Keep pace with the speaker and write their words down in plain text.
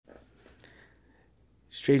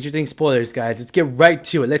Stranger Things spoilers, guys. Let's get right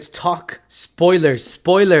to it. Let's talk spoilers.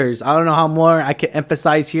 Spoilers. I don't know how more I can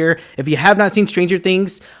emphasize here. If you have not seen Stranger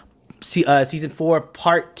Things, season 4,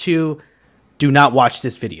 part 2, do not watch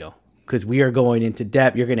this video because we are going into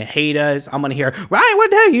depth. You're gonna hate us. I'm gonna hear Ryan.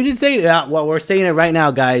 What the heck? You didn't say that. Well, we're saying it right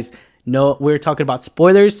now, guys. No, we're talking about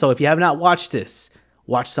spoilers. So if you have not watched this,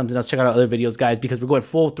 watch something else. Check out our other videos, guys, because we're going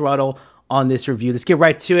full throttle on this review. Let's get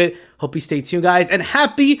right to it. Hope you stay tuned, guys, and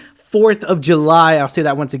happy 4th of July. I'll say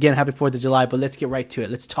that once again. Happy 4th of July. But let's get right to it.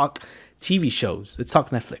 Let's talk TV shows. Let's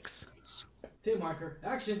talk Netflix. Tape marker.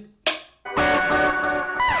 Action.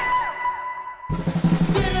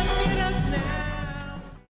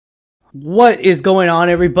 What is going on,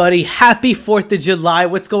 everybody? Happy 4th of July.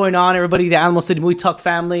 What's going on, everybody? The Animal City Movie Talk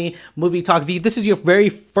family, Movie Talk V. This is your very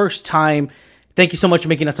first time. Thank you so much for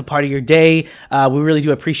making us a part of your day. We really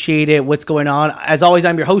do appreciate it. What's going on? As always,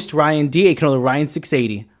 I'm your host, Ryan D. You can call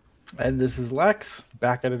Ryan680. And this is Lex,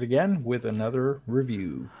 back at it again with another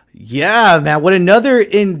review. Yeah, man. What another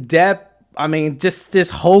in-depth, I mean, just this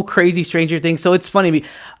whole crazy Stranger Things. So it's funny.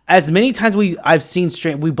 As many times we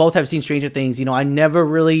both have seen Stranger Things, you know, I never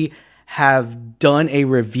really have done a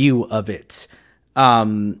review of it.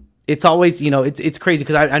 It's always, you know, it's crazy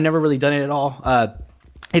because I never really done it at all.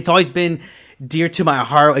 It's always been dear to my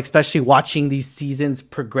heart, especially watching these seasons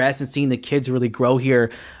progress and seeing the kids really grow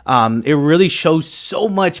here. It really shows so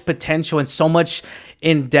much potential and so much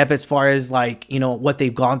in depth as far as, like, you know, what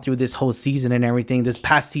they've gone through this whole season and everything, this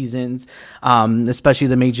past seasons, especially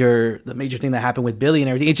the major thing that happened with Billy and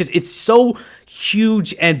everything. It's so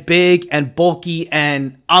huge and big and bulky,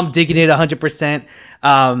 and I'm digging it 100%.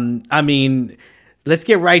 I mean, let's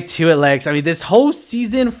get right to it, Lex. I mean, this whole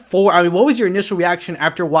season 4, I mean, what was your initial reaction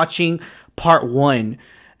after watching part 1?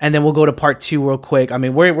 And then we'll go to part 2 real quick. I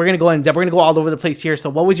mean, we're going to go in depth. We're going to go all over the place here. So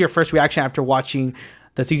what was your first reaction after watching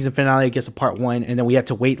the season finale, I guess, of part 1? And then we had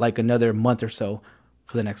to wait like another month or so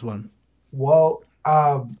for the next one. Well,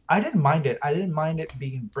 I didn't mind it. I didn't mind it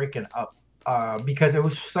being breaking up because it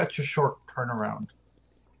was such a short turnaround.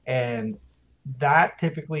 And that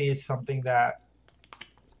typically is something that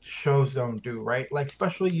shows don't do, right? Like,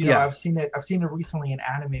 especially, you know, I've seen it recently in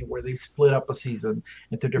anime where they split up a season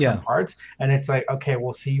into different parts, and it's like, okay,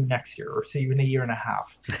 we'll see you next year or see you in a year and a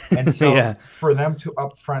half. And so for them to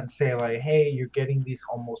upfront say like, hey, you're getting these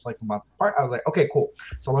almost like a month apart, I was like, okay, cool,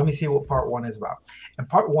 so let me see what part 1 is about. And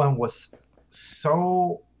part 1 was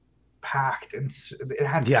so packed and it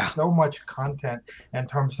had so much content in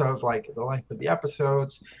terms of like the length of the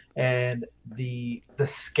episodes and the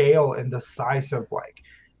scale and the size of like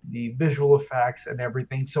the visual effects and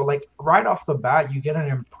everything. So like right off the bat, you get an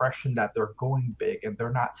impression that they're going big and they're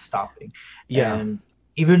not stopping. And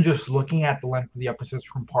even just looking at the length of the episodes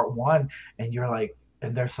from part 1, and you're like,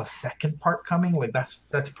 and there's a second part coming, like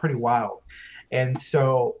that's pretty wild. And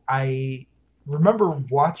so I remember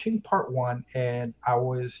watching part 1, and I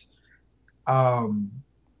was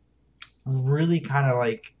really kind of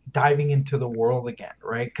like diving into the world again,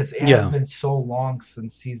 right? Because it had been so long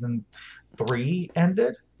since season 3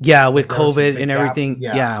 ended. Yeah, with COVID and everything.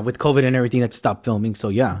 Yeah, with COVID and everything that stopped filming. So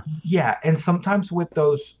yeah, and sometimes with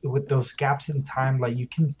those gaps in time, like you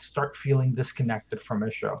can start feeling disconnected from a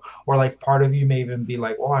show, or like part of you may even be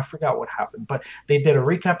like, oh, I forgot what happened. But they did a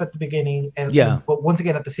recap at the beginning, and but once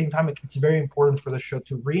again, at the same time, it's very important for the show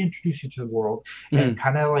to reintroduce you to the world and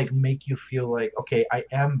kind of like make you feel like, okay, I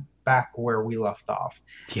am back where we left off.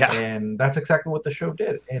 And that's exactly what the show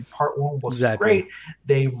did. And part 1 was great.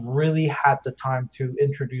 They really had the time to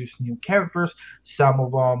introduce new characters. Some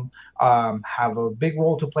of them have a big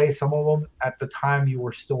role to play. Some of them at the time you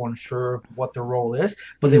were still unsure of what their role is,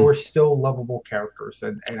 but they were still lovable characters.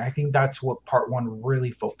 And I think that's what part 1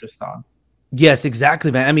 really focused on. Yes,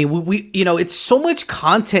 exactly, man. I mean, we you know, it's so much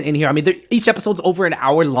content in here. I mean, each episode's over an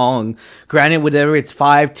hour long. Granted, whatever it's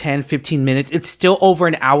 5, 10, 15 minutes, it's still over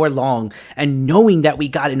an hour long. And knowing that we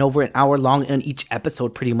got an over an hour long in each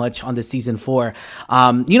episode pretty much on the season 4,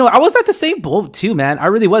 you know, I was at the same boat too, man. I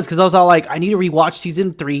really was, because I was all like, I need to rewatch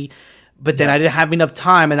season 3. But then I didn't have enough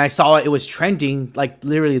time, and I saw it was trending like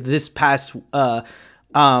literally this past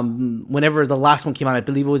whenever the last one came out. I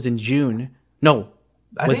believe it was in June. No.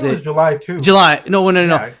 I think it was July too. July. No.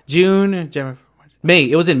 June,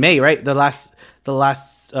 May. It was in May, right? The last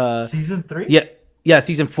season 3? Yeah,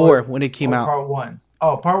 season 4 when it came out. Part 1.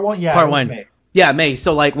 Oh, part 1, yeah. Part 1. May. Yeah, May.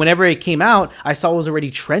 So like whenever it came out, I saw it was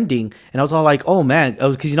already trending, and I was all like, "Oh man,"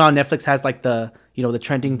 because you know how Netflix has like the, you know, the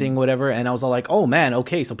trending thing, whatever, and I was all like, "Oh man,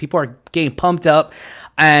 okay." So people are getting pumped up,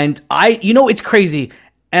 and you know, it's crazy,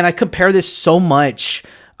 and I compare this so much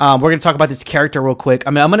we're gonna talk about this character real quick. I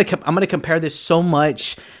mean, I'm gonna compare this so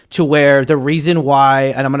much to where the reason why,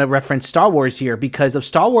 and I'm gonna reference Star Wars here because of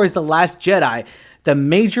Star Wars: The Last Jedi. The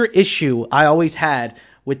major issue I always had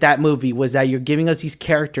with that movie was that you're giving us these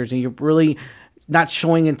characters and you're really not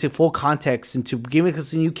showing into full context, into giving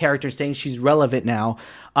us a new character, saying she's relevant now.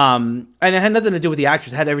 And it had nothing to do with the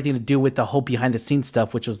actress. It had everything to do with the whole behind the scenes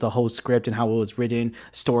stuff, which was the whole script and how it was written,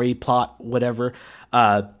 story, plot, whatever.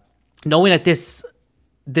 Knowing that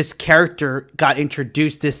this character got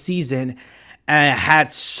introduced this season and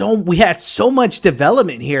we had so much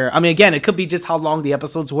development here. I mean, again, it could be just how long the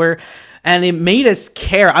episodes were, and it made us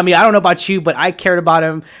care. I mean, I don't know about you, but I cared about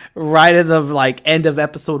him right at the end of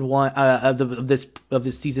episode 1 of this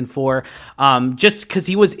season 4, just because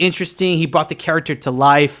he was interesting. He brought the character to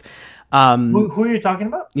life. Who are you talking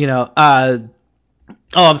about? I'm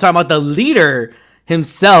talking about the leader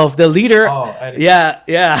himself, the leader. Eddie. Yeah.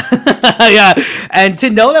 Yeah. And to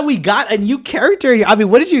know that we got a new character, I mean,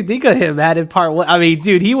 what did you think of him, man, in part 1? I mean,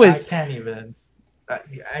 dude, he was... I can't even.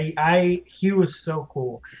 He was so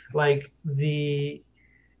cool. Like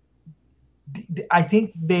I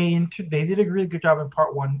think they did a really good job in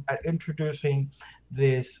part 1 at introducing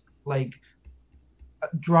this like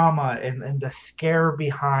drama and the scare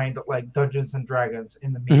behind like Dungeons and Dragons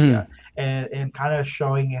in the media, and kind of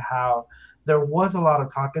showing how there was a lot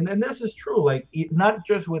of talk, and this is true, like not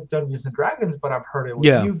just with Dungeons and Dragons, but I've heard it with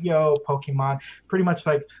Yu-Gi-Oh, Pokemon, pretty much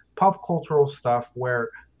like pop cultural stuff where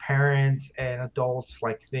parents and adults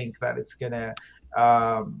like think that it's gonna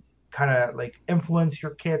kind of like influence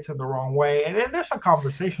your kids in the wrong way, and there's some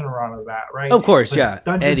conversation around that, right? Of course, but yeah.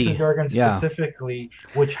 Dungeons and Dragons specifically,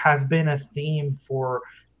 which has been a theme for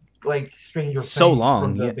like Stranger Things so long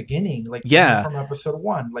from the beginning, like from episode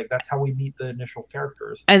 1, like that's how we meet the initial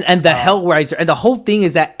characters, and the Hellraiser, and the whole thing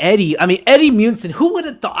is that Eddie Munson, who would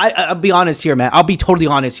have thought? I'll be honest here, man. I'll be totally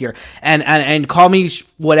honest here, and call me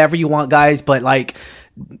whatever you want, guys, but like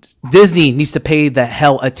Disney needs to pay the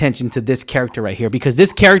hell attention to this character right here, because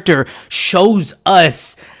this character shows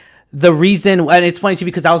us the reason. And it's funny too,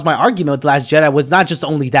 because that was my argument with The Last Jedi, was not just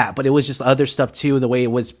only that, but it was just other stuff too, the way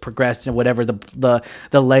it was progressed and whatever, the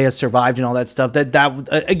Leia survived and all that stuff, that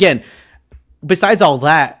again, besides all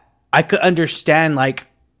that, I could understand like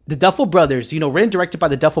the Duffel Brothers, written and directed by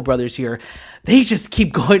the Duffel Brothers here. They just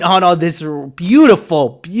keep going on this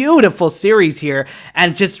beautiful, beautiful series here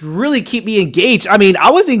and just really keep me engaged. I mean, I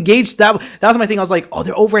was engaged. That was my thing. I was like, oh,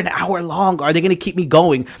 they're over an hour long. Are they going to keep me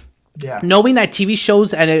going? Yeah. Knowing that TV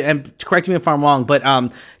shows, and correct me if I'm wrong, but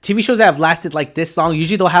TV shows that have lasted like this long,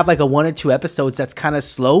 usually they'll have like a 1 or 2 episodes that's kind of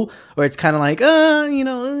slow, or it's kind of like,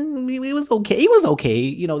 it was okay. It was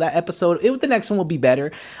okay. That episode, the next one will be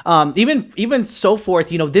better. Even so forth,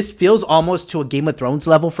 this feels almost to a Game of Thrones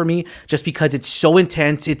level for me, just because it's so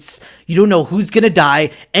intense. You don't know who's going to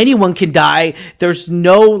die. Anyone can die. There's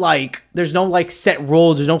no set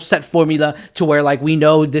rules. There's no set formula to where like we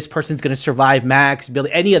know this person's going to survive, Max,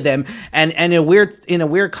 Billy, any of them. And in a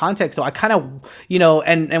weird context. So I kind of,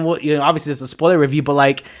 obviously this is a spoiler review, but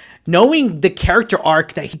like knowing the character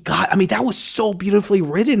arc that he got, I mean, that was so beautifully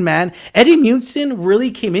written, man. Eddie Munson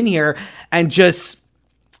really came in here and just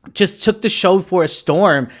took the show for a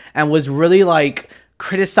storm and was really like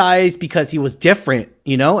criticized because he was different,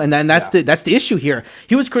 and then that's the issue here.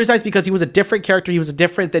 He was criticized because he was a different character. He was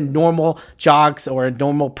different than normal jocks or a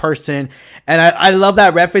normal person. And I love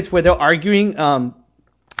that reference where they're arguing.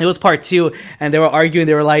 It was part 2, and they were arguing.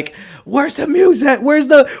 They were like, "Where's the music? Where's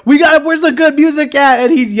the good music at?" And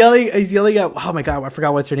he's yelling at, oh my god, I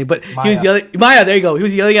forgot what's her name, but Maya. He was yelling, Maya. There you go. He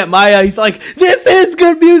was yelling at Maya. He's like, "This is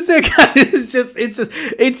good music."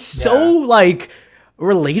 It's so like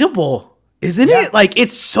relatable, isn't it? Like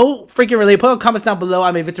it's so freaking relatable. Put comments down below.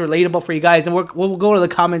 I mean, if it's relatable for you guys, and we'll go to the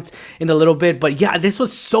comments in a little bit. But yeah, this show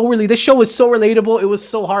was so relatable. It was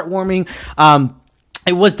so heartwarming.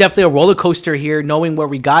 It was definitely a roller coaster here, knowing where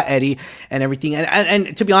we got Eddie and everything.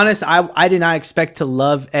 And to be honest, I did not expect to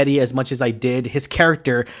love Eddie as much as I did. His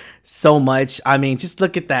character so much. I mean, just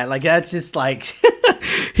look at that. Like, that's just like,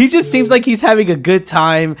 he just seems like he's having a good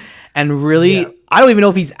time. And really, I don't even know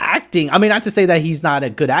if he's acting. I mean, not to say that he's not a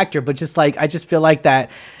good actor, but just like, I just feel like that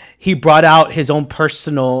he brought out his own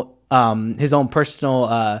personal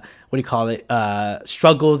what do you call it,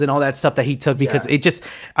 struggles and all that stuff that he took, because it just,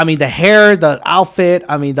 I mean, the hair, the outfit,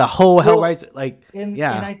 I mean, the whole Hellraiser, like, and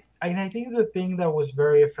I think the thing that was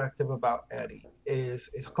very effective about Eddie is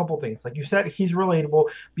a couple things. Like you said, he's relatable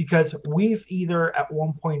because we've either at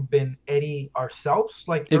one point been Eddie ourselves,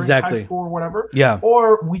 like during high Exactly. school or whatever, Yeah.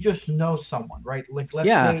 or we just know someone, right? Like let's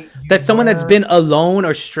Yeah. say you That's someone that's were. been alone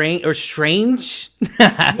or strange.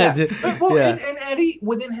 Yeah, well, Yeah. and Eddie,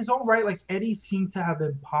 within his own right, like Eddie seemed to have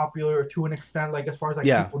been popular to an extent. Like as far as like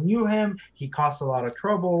Yeah. people knew him, he caused a lot of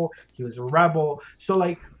trouble. He was a rebel. So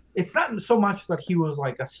like, it's not so much that he was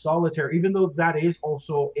like a solitaire, even though that is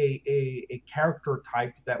also a character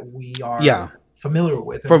type that we Yeah. are familiar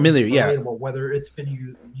with and Familiar. Yeah. relatable. Whether it's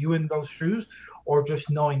been you in those shoes or just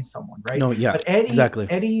knowing someone, right? No. Yeah. But Eddie Exactly.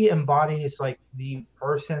 Eddie embodies like the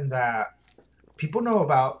person that people know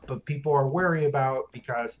about, but people are wary about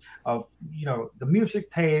because of the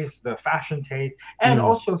music taste, the fashion taste, and Mm.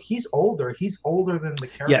 also he's older. He's older than the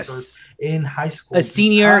characters Yes. in high school. A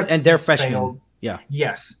senior because and they're he's freshmen. failed. Yeah.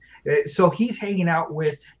 Yes. So he's hanging out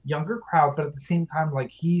with younger crowd, but at the same time,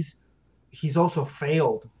 like he's also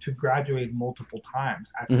failed to graduate multiple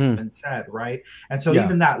times, as it's been said, right? And so Yeah.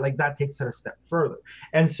 even that, like that takes it a step further.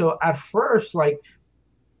 And so at first, like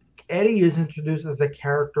Eddie is introduced as a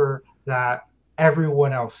character that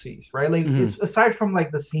everyone else sees, right? Like aside from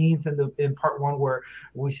like the scenes in part one where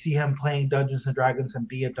we see him playing Dungeons and Dragons and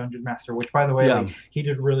be a dungeon master, which by the way, Yeah. like he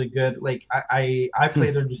did really good. Like I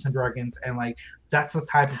play Dungeons and Dragons, and like that's the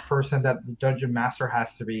type of person that the dungeon master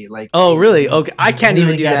has to be. Like, Oh, really? Okay, I can't really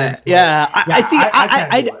even do get that. into it. Yeah, I see. I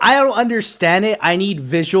can't do it. I don't understand it. I need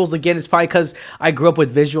visuals. Again, it's probably because I grew up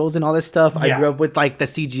with visuals and all this stuff. I Yeah. grew up with like the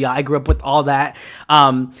CGI. I grew up with all that.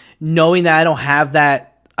 Knowing that I don't have that,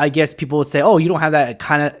 I guess people would say, "Oh, you don't have that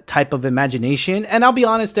kind of type of imagination." And I'll be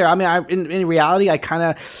honest, there. I mean, in reality, I'm kind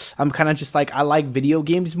of just like I like video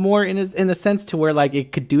games more in the sense to where like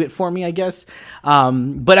it could do it for me, I guess.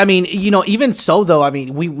 But I mean, even so though, I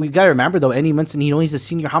mean, we got to remember though, Eddie Munson, he's a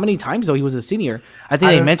senior. How many times though he was a senior? I think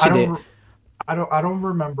they mentioned it. I don't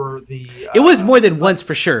remember the. It was more than once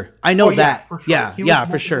for sure. I know that. For sure. Yeah, He was yeah,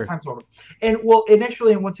 for multiple sure. times over. And well,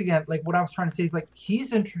 initially, and once again, like what I was trying to say is like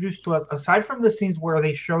he's introduced to us aside from the scenes where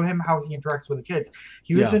they show him how he interacts with the kids.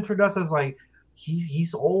 He was Yeah. introduced as like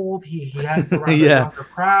he's old. He hangs around Yeah. a younger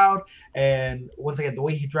crowd, and once again, the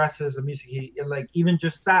way he dresses, the music, and like even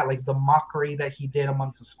just that, like the mockery that he did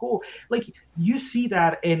amongst the school, like you see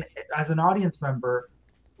that, and as an audience member.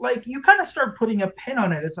 Like you kind of start putting a pin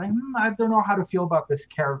on it. It's like I don't know how to feel about this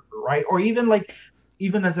character, right? Or even like,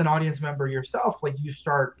 even as an audience member yourself, like you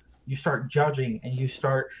start judging and you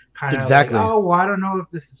start kind of Exactly. like, oh, well, I don't know if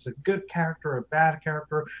this is a good character or a bad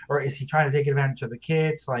character, or is he trying to take advantage of the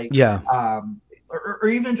kids? Like, Yeah. or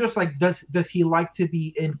even just like, does he like to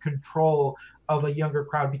be in control of a younger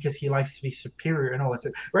crowd because he likes to be superior and all that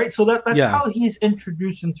stuff, right? So that's Yeah. how he's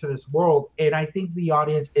introduced into this world, and I think the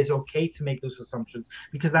audience is okay to make those assumptions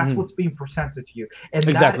because that's what's being presented to you, and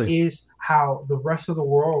Exactly. that is how the rest of the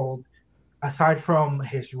world, aside from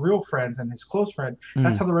his real friends and his close friends,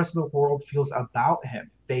 that's how the rest of the world feels about him.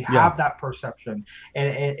 They have that perception,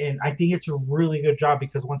 and I think it's a really good job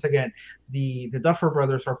because once again, the Duffer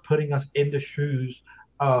Brothers are putting us in the shoes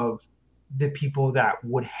of the people that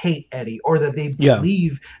would hate Eddie or that they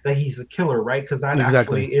believe that he's a killer, right? Because that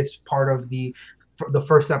actually is part of the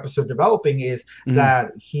first episode developing is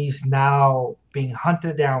that he's now being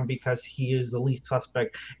hunted down because he is the lead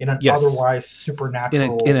suspect in an otherwise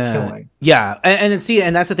supernatural killing. Yeah, and see,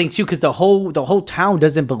 and that's the thing too, because the whole town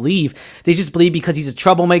doesn't believe. They just believe because he's a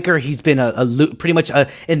troublemaker. He's been pretty much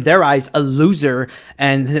in their eyes a loser,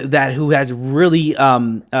 and that who has really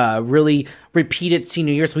really repeated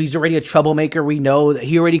senior year. So he's already a troublemaker. We know that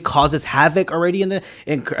he already causes havoc already in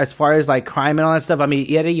as far as like crime and all that stuff. I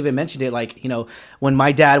mean, Eddie even mentioned it. Like when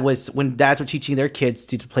dads were teaching their kids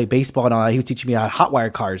to play baseball and all that, he was teaching me about hot wire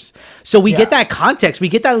cars. So we get that context. We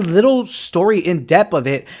get that little story in depth of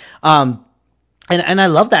it. And I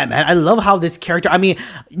love that, man. I love how this character, I mean,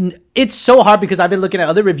 it's so hard because I've been looking at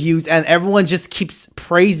other reviews and everyone just keeps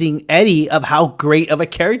praising Eddie of how great of a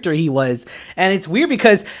character he was. And it's weird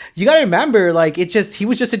because you got to remember, like, he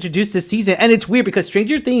was just introduced this season. And it's weird because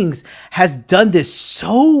Stranger Things has done this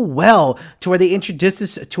so well to where they introduce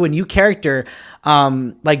us to a new character,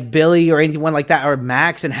 like Billy or anyone like that, or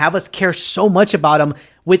Max, and have us care so much about him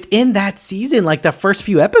within that season, like the first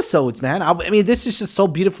few episodes, man. I mean, this is just so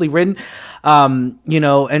beautifully written, and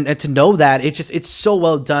to know that it's so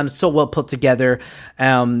well done, so well put together.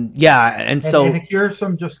 And here's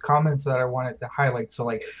some just comments that I wanted to highlight. So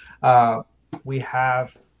like, we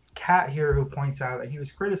have Kat here who points out that he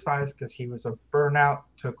was criticized because he was a burnout,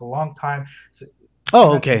 took a long time. So,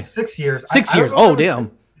 okay. 6 years. 6 years. Oh,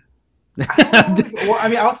 damn. I don't know. Well, I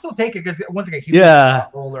mean, I'll still take it because once again, he was a Yeah,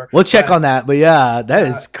 lot older. we'll check But on that. But yeah, that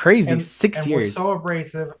uh, is crazy. and 6 years. was so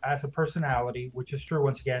abrasive as a personality, which is true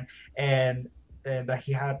once again, and that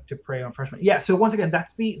he had to prey on freshmen. Yeah. So once again,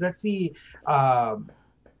 um,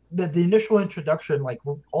 the initial introduction, like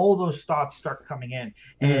all those thoughts start coming in,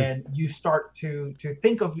 Mhm. and you start to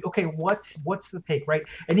think of, okay, what's the take, right?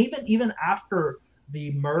 And even after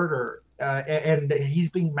the murder, and he's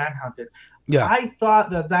being manhunted, Yeah, I thought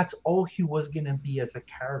that that's all he was gonna be as a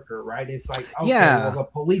character, right? It's like, okay, well, yeah, the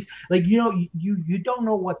police, like, you don't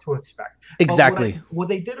know what to expect. But exactly. what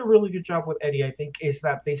they did a really good job with Eddie, I think, is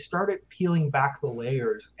that they started peeling back the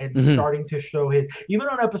layers and Hmm. starting to show his. Even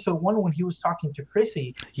on episode 1, when he was talking to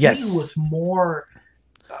Chrissy, he Yes, was more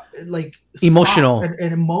like soft emotional.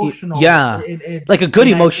 and emotional, Yeah, like a good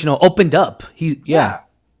and I emotional opened up. Yeah. yeah,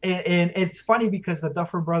 and it's funny because the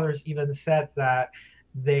Duffer Brothers even said that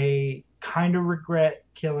they kind of regret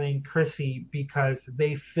killing Chrissy because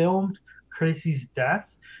they filmed Chrissy's death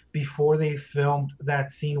before they filmed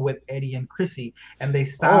that scene with Eddie and Chrissy, and they Oh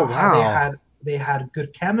saw how wow. they had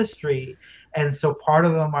good chemistry, and so part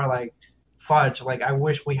of them are like, fudge, like I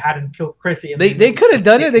wish we hadn't killed Chrissy, and They then could have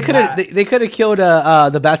done it. They skipping could have that. they could have killed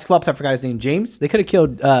the basketball player. I forgot his name. James. They could have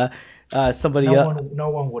killed somebody. No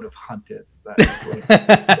one would have hunted that.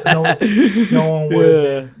 Like, no, no one would have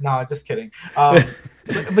Yeah. been. No, just kidding.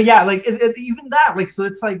 But yeah, like even that, like, so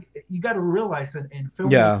it's like you got to realize in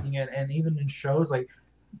Yeah. filmmaking and even in shows, like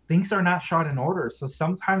things are not shot in order. So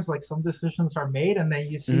sometimes like some decisions are made, and then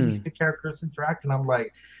you see these Mhm. two characters interact, and I'm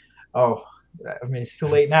like, oh, I mean, it's too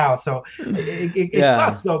late now. So it Yeah.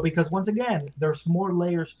 sucks though, because once again, there's more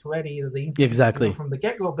layers to Eddie that they introduced, Exactly. from the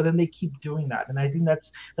get go, but then they keep doing that, and I think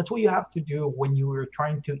that's what you have to do when you were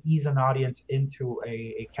trying to ease an audience into a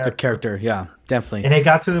A character. character. Yeah. Definitely. And it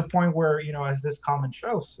got to the point where, as this comment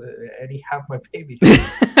shows, Eddie have my baby.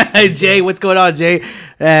 Hey Jay, what's going on, Jay?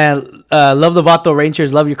 And love the Vato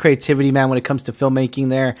Rangers. Love your creativity, man. When it comes to filmmaking,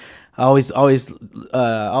 there, I always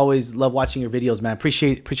love watching your videos, man.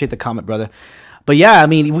 Appreciate the comment, brother. But yeah, I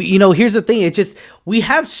mean, here's the thing. It's just we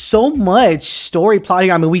have so much story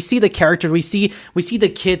plotting. I mean, we see the characters, we see the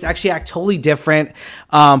kids actually act totally different.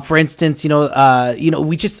 For instance,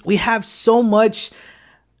 we have so much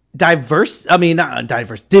diverse, I mean, not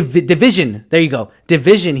diverse, division, there you go,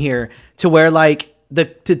 division here, to where like the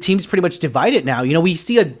team's pretty much divided now. We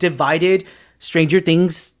see a divided Stranger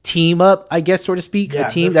Things team up, I guess, so to speak. A Yeah,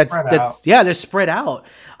 team they're spread that's out. yeah, they're spread out,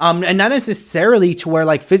 and not necessarily to where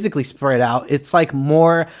like physically spread out. It's like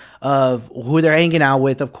more of who they're hanging out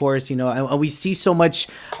with, of course. And we see so much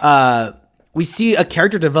we see a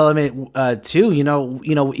character development too.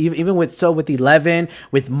 Even with 11,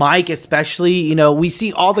 with Mike especially. We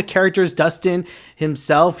see all the characters. Dustin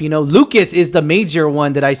himself. Lucas is the major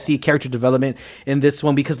one that I see character development in this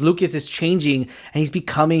one, because Lucas is changing and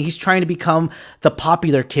he's trying to become the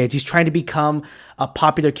popular kid. He's trying to become a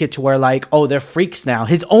popular kid to where like, oh, they're freaks now.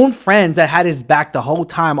 His own friends that had his back the whole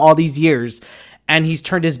time, all these years, and he's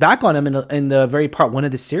turned his back on him in the very part 1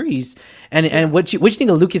 of the series. And what you think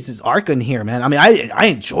of Lucas's arc in here, man? I mean, I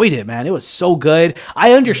enjoyed it, man. It was so good. I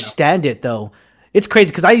Yeah. understand it though. It's crazy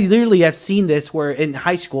because I literally have seen this where in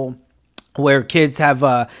high school, where kids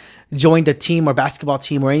have joined a team or basketball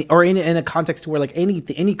team or in a context where like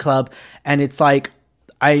any club, and it's like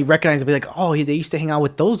I recognize it, be like, oh, they used to hang out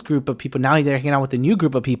with those group of people. Now they're hanging out with a new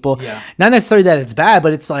group of people. Yeah. Not necessarily that it's bad,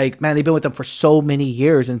 but it's like, man, they've been with them for so many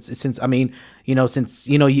years, and since I mean,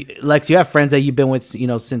 Lex, you have friends that you've been with,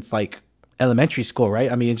 since like elementary school,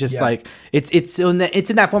 right? I mean, it's just Yeah. like it's in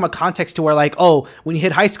that form of context to where like, oh, when you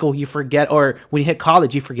hit high school, you forget, or when you hit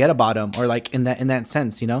college, you forget about them, or like in that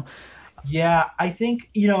sense. Yeah, I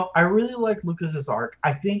think, I really like Lucas's arc.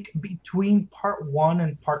 I think between part 1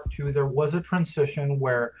 and part 2, there was a transition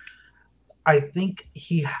where I think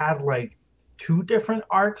he had like two different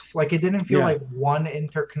arcs. Like it didn't feel Yeah. like one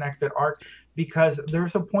interconnected arc, because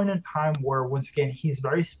there's a point in time where once again he's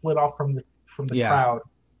very split off from the Yeah. crowd,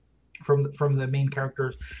 from the main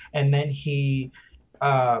characters, and then he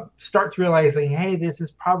starts realizing, hey, this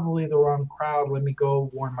is probably the wrong crowd. Let me go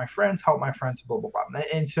warn my friends, help my friends, blah blah blah.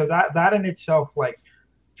 And so that in itself like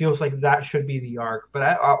feels like that should be the arc. But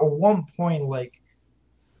at one point, like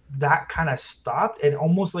that kind of stopped, and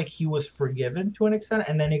almost like he was forgiven to an extent,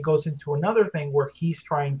 and then it goes into another thing where he's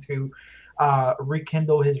trying to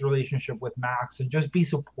rekindle his relationship with Max and just be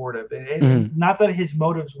supportive. And Mhm. not that his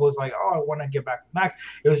motives was like, oh, I want to get back to Max.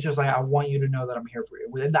 It was just like, I want you to know that I'm here for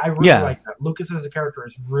you. And I really Yeah. like that. Lucas as a character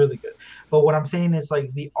is really good. But what I'm saying is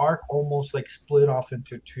like the arc almost like split off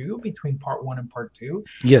into two between part one and part two.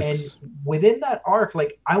 And Yes. within that arc,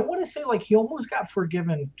 like I want to say like he almost got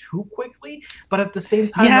forgiven too quickly. But at the same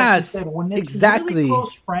time, like you Yes. said, when it's really Exactly.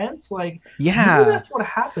 close friends, like maybe Yeah. that's what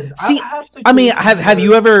happens. I've See, had I mean, situations have where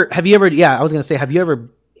you ever? Have you ever? Yeah, I was gonna say, have you ever?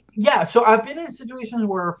 yeah, so I've been in situations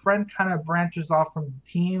where a friend kind of branches off from the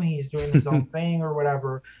team. He's doing his own thing or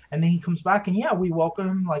whatever, and then he comes back, and yeah, we welcome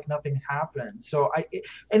him like nothing happened. So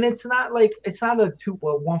and it's not like it's not a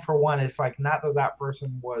one for one. It's like not that that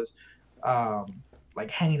person was, like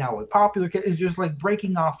hanging out with popular kids. It's just like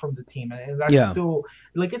breaking off from the team, and that's Yeah, still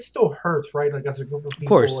like it still hurts, right? Like as a group of of people,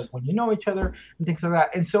 course. like when you know each other and things like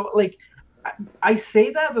that. And so like I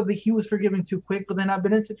say that he was forgiven too quick, but then I've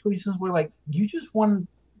been in situations where like you just want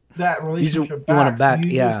that relationship You want it back. So back?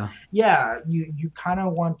 you just Yeah. yeah, you kind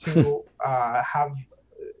of want to have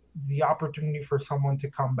the opportunity for someone to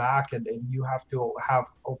come back and you have to have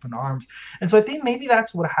open arms. And so I think maybe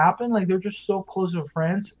that's what happened. Like they're just so close of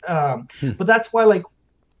friends. But that's why like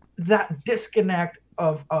that disconnect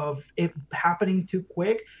of it happening too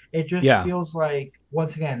quick, it just Yeah. feels like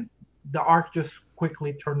once again the arc just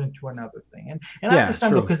quickly turned into another thing. And I Yeah.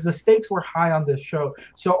 understand though True. because the stakes were high on this show.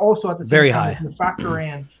 So also at the same Very time, if high. you factor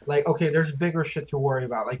in like okay, there's bigger shit to worry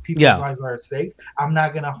about. Like people's Yeah. lives are at stake. I'm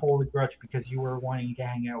not gonna hold a grudge because you were wanting to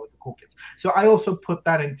hang out with the cool kids. So I also put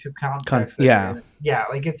that into context. Yeah. And yeah,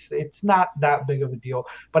 like it's not that big of a deal.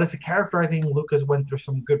 But as a character, I think Lucas went through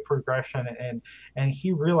some good progression and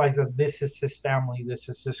he realized that this is his family, this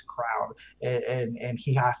is his crowd, and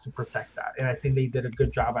he has to protect that. And I think they did a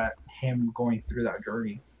good job at him going through that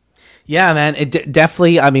journey. Yeah, man. It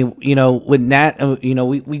definitely. I mean, with Nat,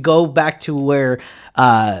 we go back to where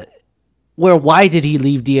why did he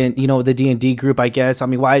leave the D&D group, I guess. I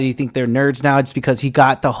mean, why do you think they're nerds now? It's because he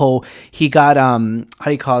got how do you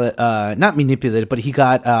call it, not manipulated, but he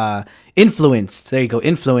got influenced. There you go,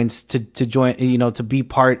 influenced to join, to be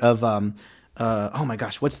part of oh my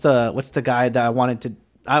gosh, what's the guy that I wanted to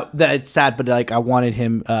that it's sad, but like I wanted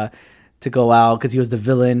him to go out because he was the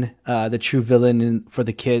villain, the true villain for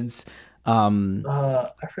the kids. I Oh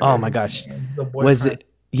forget my his gosh, name. The was boyfriend. it?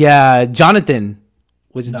 Yeah, Jonathan.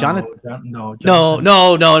 Was it Jonathan? No, No, Jonathan.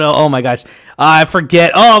 no, no, no. Oh my gosh, I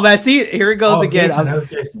forget. Oh man, see, here it goes Oh, again. Jason. That was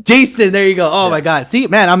Jason. Jason, there you go. Oh Yeah. my god, see,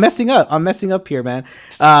 man, I'm messing up. I'm messing up here, man.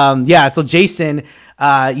 Yeah. So Jason,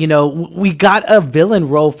 we got a villain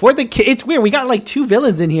role for the kid. It's weird. We got like two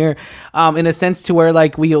villains in here, in a sense to where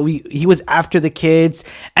like he was after the kids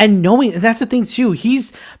and knowing that's the thing too. He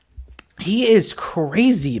is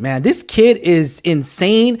crazy, man. This kid is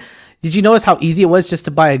insane. Did you notice how easy it was just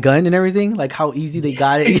to buy a gun and everything? Like how easy they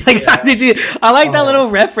got it. Like, Yeah. did you? I like that little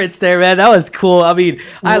reference there, man. That was cool. I mean,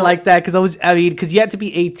 I Well- like that because you had to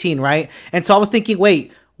be 18, right? And so I was thinking,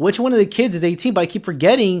 wait, which one of the kids is 18? But I keep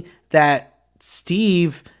forgetting that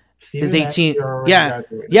Steve is Steven and 18. Esther already Yeah,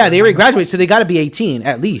 graduated. yeah, they already graduated, so they got to be 18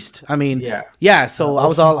 at least. I mean, Yeah. yeah. So I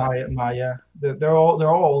was Also all, Maya. They're all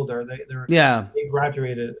older. yeah, They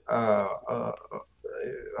graduated a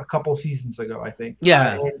couple seasons ago, I think.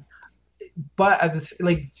 Yeah. But at this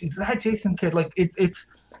like that Jason kid, like it's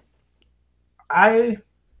I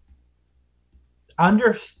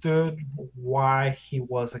understood why he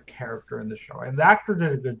was a character in the show, and the actor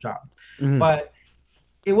did a good job. Mhm. But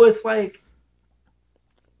it was like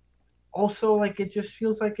also like it just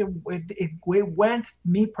feels like it went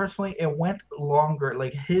me personally it went longer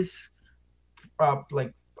like his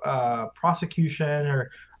prosecution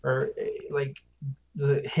or like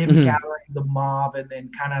him Mhm. gathering the mob and then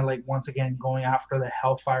kind of like once again going after the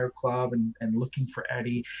Hellfire Club and looking for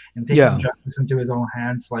Eddie and taking Yeah. justice into his own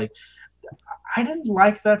hands. Like I didn't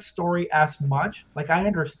like that story as much. Like I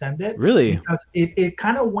understand it Really? because it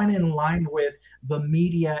kind of went in line with the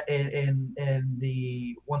media and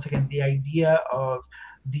the once again the idea of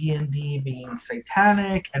D&D being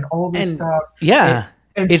satanic and all this And stuff. yeah,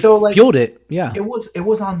 And it so like fueled it. Yeah. it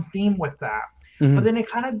was on theme with that. Mhm. But then it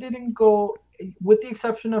kind of didn't go, with the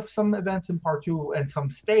exception of some events in part two and some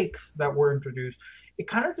stakes that were introduced, it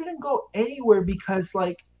kind of didn't go anywhere because,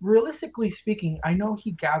 like, realistically speaking, I know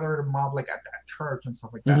he gathered a mob, like, at that church and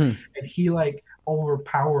stuff like that. Mhm. And he, like,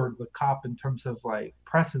 overpowered the cop in terms of, like,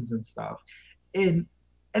 presence and stuff. And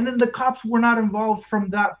then the cops were not involved from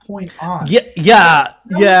that point on. Yeah, That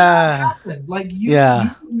was not yeah. happened. Like, you do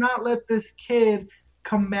not let this kid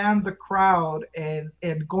command the crowd and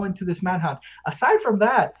go into this manhunt. Aside from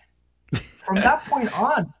that point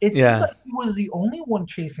on, it Yeah. seemed like he was the only one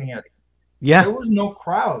chasing Eddie. Yeah. There was no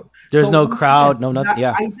crowd. There's So no once crowd, again, no nothing.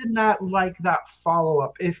 Yeah. I did not like that follow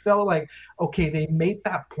up. It felt like, okay, they made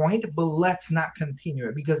that point, but let's not continue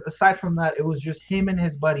it, because aside from that, it was just him and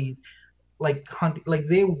his buddies like hunt, like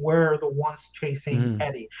they were the ones chasing Mhm.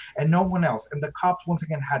 Eddie and no one else. And the cops once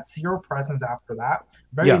again had zero presence after that,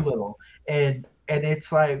 very Yeah. little. And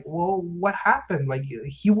it's like, well, what happened? Like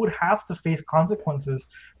he would have to face consequences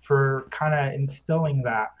for kind of instilling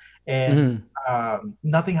that, and Mhm.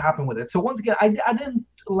 nothing happened with it. So once again, I didn't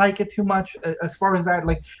like it too much as far as that.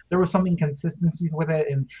 Like there were some inconsistencies with it,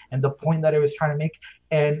 and the point that it was trying to make,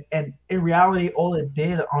 and in reality, all it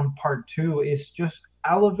did on part two is just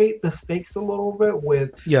elevate the stakes a little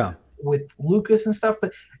bit Yeah. with Lucas and stuff.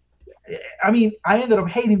 But I mean, I ended up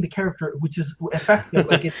hating the character, which is effective.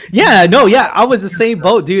 Like it. Yeah, no, yeah, I was the same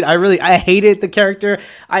boat, dude. I hated the character.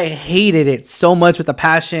 I hated it so much with a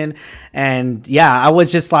passion, and yeah, I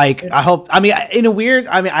was just like, I hope. I mean, in a weird,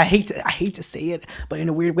 I mean, I hate to say it, but in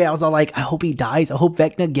a weird way, I was all like, I hope he dies. I hope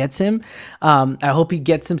Vecna gets him. I hope he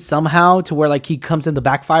gets him somehow to where like he comes in the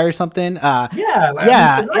backfire or something. Yeah, like,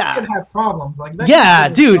 yeah, I mean, yeah. Kid had problems like that. Yeah,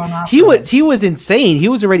 dude, he was insane. He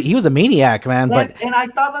was a maniac, man. But and I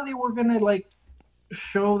thought that they were gonna like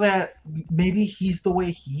show that maybe he's the way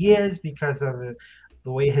he is because of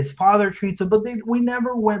the way his father treats him, but we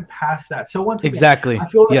never went past that. So once again, exactly, I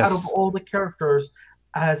feel like yes. out of all the characters,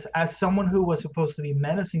 as someone who was supposed to be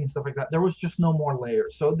menacing and stuff like that, there was just no more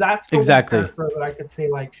layers. So that's the exactly one character that I could say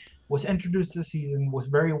like was introduced this season, was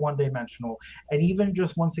very one-dimensional, and even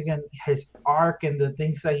just once again his arc and the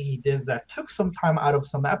things that he did that took some time out of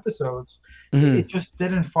some episodes, it just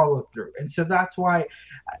didn't follow through. And so that's why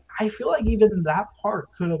I feel like even that part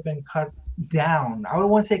could have been cut down. I don't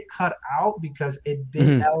want to say cut out because it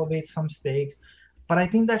did elevate some stakes, but I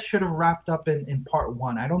think that should have wrapped up in part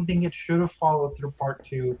one. I don't think it should have followed through part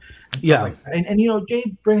two and stuff like that. And you know, Jay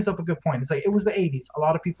brings up a good point. It's like it was the 80s. A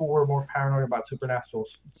lot of people were more paranoid about supernatural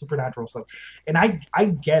stuff. And I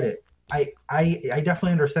get it. I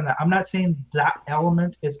definitely understand that. I'm not saying that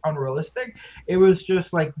element is unrealistic. It was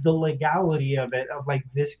just like the legality of it, of like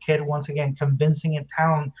this kid once again convincing a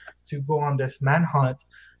town to go on this manhunt,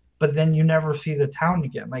 but then you never see the town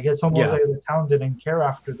again. Like it's almost like the town didn't care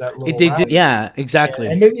after that little. It did, yeah, exactly.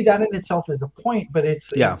 And maybe that in itself is a point, but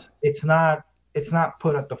it's not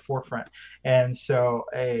put at the forefront. And so,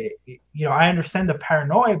 you know, I understand the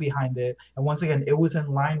paranoia behind it. And once again, it was in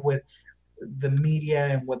line with the media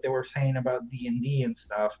and what they were saying about D&D and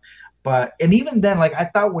stuff. And even then, like I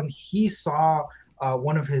thought when he saw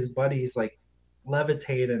one of his buddies like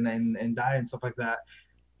levitate and die and stuff like that,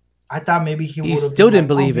 I thought maybe he still didn't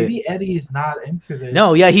believe it. Maybe Eddie's not into this.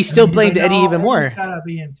 No, yeah, he still blamed Eddie even more. He's gotta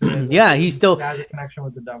be into it. Yeah, he still has a connection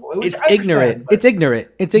with the devil. It's ignorant. It's ignorant.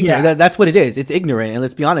 Yeah. That's what it is. It's ignorant. And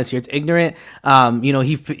let's be honest here, it's ignorant. You know,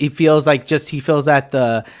 he feels like he feels that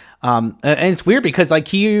the and it's weird because like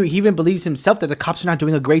he even believes himself that the cops are not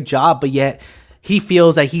doing a great job, but yet he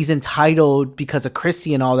feels that he's entitled because of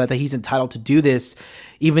Chrissy and all that he's entitled to do this,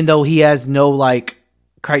 even though he has no like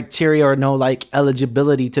criteria or no like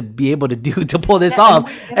eligibility to be able to pull this off.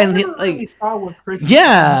 And like really saw what Chris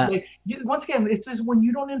like, once again, it's just when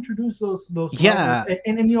you don't introduce those levels,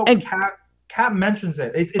 and you know, Kat mentions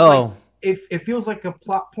it. It's like it feels like a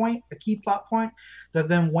key plot point that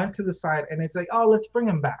then went to the side, and it's like, oh, let's bring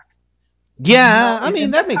him back. Yeah, I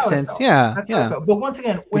mean that makes sense. Yeah, that's how it felt. But once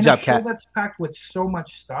again, when a show that's packed with so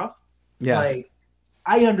much stuff, like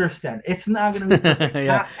I understand it's not going to be perfect.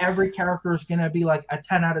 Not every character is going to be like a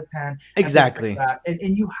 10 out of 10. Exactly.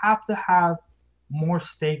 And you have to have more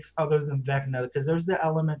stakes other than Vecna, because there's the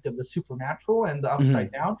element of the supernatural and the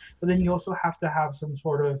upside down, but then you also have to have some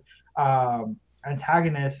sort of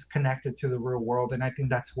antagonist connected to the real world, and I think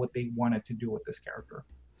that's what they wanted to do with this character.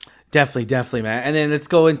 Definitely, man. And then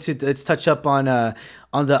let's touch up on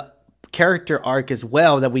the character arc as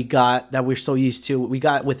well that we're so used to. We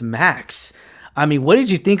got with Max. I mean, what did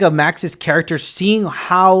you think of Max's character, seeing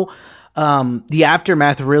how the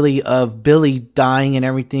aftermath really of Billy dying and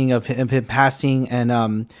everything, of him passing,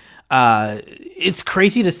 and it's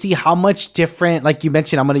crazy to see how much different, like you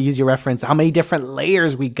mentioned, I'm going to use your reference, how many different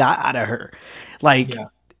layers we got out of her. Like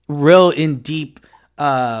real in deep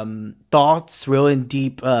thoughts, real in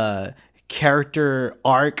deep character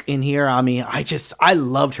arc in here. I mean, I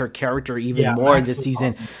loved her character even more in this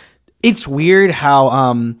season. Awesome. It's weird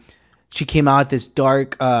how she came out this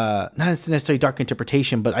dark, not necessarily dark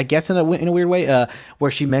interpretation, but I guess in a weird way,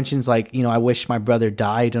 where she mentions like, you know, I wish my brother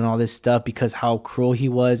died and all this stuff because how cruel he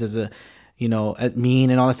was as a, you know, mean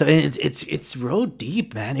and all that stuff. And it's real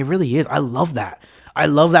deep, man. It really is. I love that. I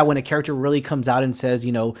love that when a character really comes out and says,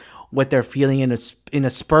 you know, what they're feeling in a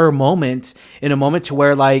spur moment, in a moment to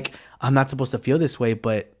where like, I'm not supposed to feel this way,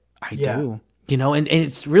 but I Yeah. do. And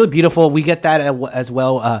it's really beautiful. We get that as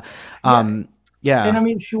well. And I Yeah.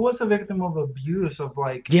 mean, she was a victim of abuse, of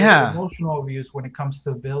like Yeah. emotional abuse when it comes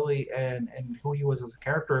to Billy and who he was as a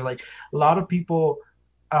character. Like a lot of people,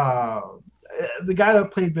 uh, the guy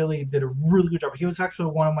that played Billy did a really good job. He was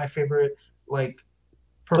actually one of my favorite like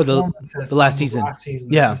Oh, performances the last from the season. last season,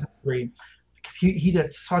 Yeah. season 3, because he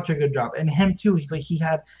did such a good job, and him too. He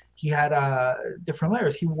had different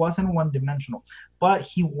layers. He wasn't one dimensional, but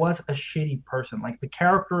he was a shitty person. Like the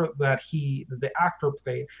character that the actor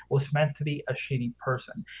played was meant to be a shitty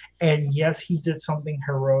person, and yes, he did something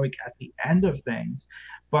heroic at the end of things,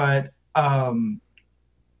 but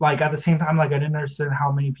like at the same time, like I didn't understand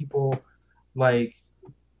how many people like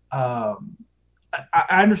um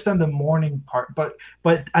I understand the mourning part, but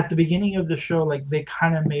at the beginning of the show, like they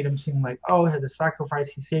kind of made him seem like, oh, the sacrifice,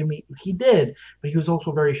 he saved me. He did, but he was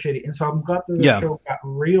also very shitty. And so I'm glad that the Yeah. show got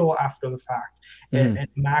real after the fact, Mhm. and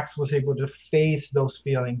Max was able to face those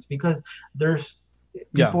feelings, because there's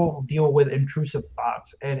Yeah. people deal with intrusive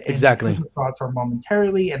thoughts, and Exactly. intrusive thoughts are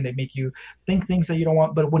momentarily, and they make you think things that you don't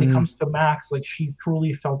want. But when it Mhm. comes to Max, like she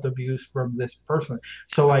truly felt abuse from this person.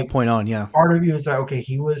 So like Point on. Yeah. part of you is that, okay,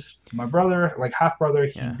 he was my brother, like half brother.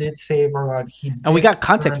 He Yeah. did save our life. And we got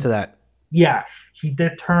context to that. Yeah, he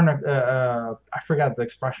did turn I forgot the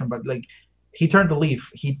expression, but like he turned the leaf.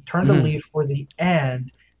 He turned the Mhm. leaf for the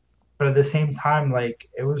end, but at the same time, like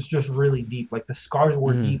it was just really deep. Like the scars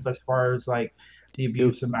were Mhm. deep as far as like the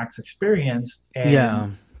abuse that Max experienced, Yeah.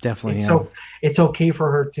 and Definitely. it's Yeah. it's okay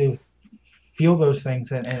for her to feel those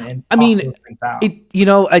things and I talk mean, those things out.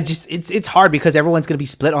 it's hard because everyone's going to be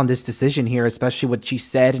split on this decision here, especially what she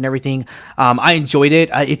said and everything. I enjoyed it.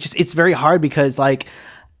 It's very hard because like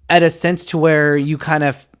at a sense to where you kind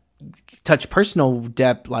of touch personal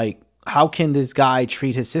depth, like how can this guy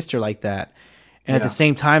treat his sister like that? And at the Yeah.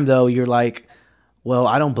 same time though, you're like, well,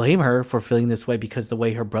 I don't blame her for feeling this way because the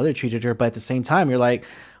way her brother treated her, but at the same time you're like,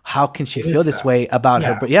 how can she It is feel this sad. way about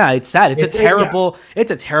her? Yeah. But yeah, it's sad. It's a Yeah. terrible, it's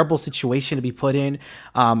a terrible situation to be put in.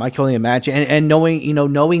 I can only imagine. And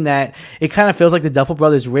knowing that it kind of feels like the Duffel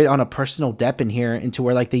brothers writ on a personal depth in here, into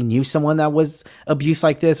where like they knew someone that was abused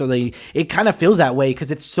like this, or it kind of feels that way because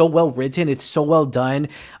it's so well written, it's so well done.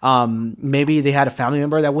 Maybe they had a family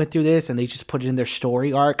member that went through this and they just put it in their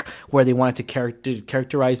story arc where they wanted to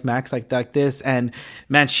characterize Max like this. And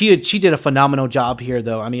man, she did a phenomenal job here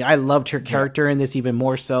though. I mean, I loved her character in this even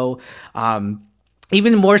more so.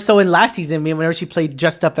 Even more so in last season, whenever she played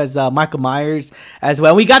dressed up as Michael Myers as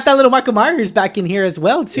well. We got that little Michael Myers back in here as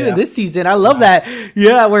well too in this season. I love that.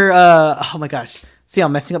 Yeah, where oh my gosh, see,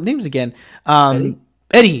 I'm messing up names again.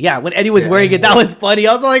 Eddie, yeah, when Eddie was wearing it, that was funny.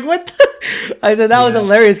 I was like, what? I said that was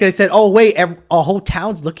hilarious because I said, oh wait, a whole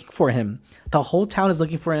town's looking for him. The whole town is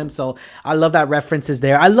looking for him. So I love that reference is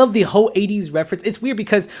there. I love the whole 80s reference. It's weird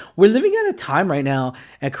because we're living at a time right now,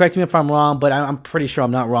 and correct me if I'm wrong, but I'm pretty sure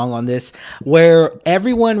I'm not wrong on this, where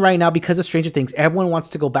everyone right now, because of Stranger Things, everyone wants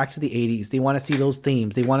to go back to the 80s. They want to see those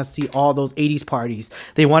themes. They want to see all those 80s parties.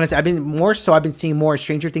 They want to, I've been seeing more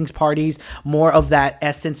Stranger Things parties, more of that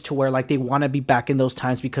essence to where like they want to be back in those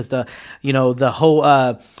times because the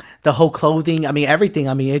whole clothing, I mean, everything.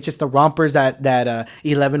 I mean, it's just the rompers that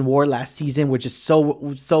 11 wore last season were just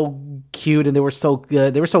so cute, and they were so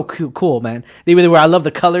good. They were so cool, man. They really were. I love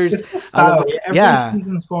the colors. It's the style. Every season's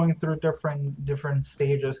season's going through different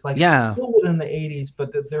stages. Like Yeah. still within the 80s,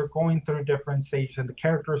 but they're going through different stages, and the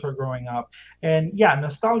characters are growing up. And yeah,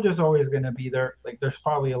 nostalgia is always going to be there. Like there's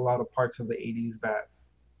probably a lot of parts of the 80s that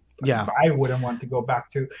I wouldn't want to go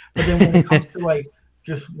back to. But then when it comes to like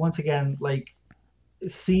just once again like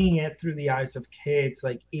seeing it through the eyes of kids,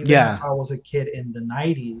 like even if I was a kid in the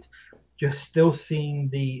 90s, just still seeing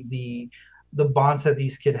the bonds that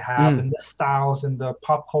these kids have and the styles and the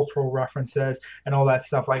pop cultural references and all that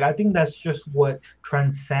stuff. Like I think that's just what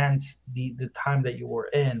transcends the time that you were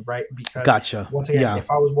in, right? Because once again, if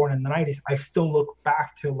I was born in the 90s, I still look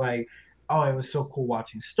back to like, oh, it was so cool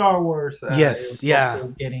watching Star Wars.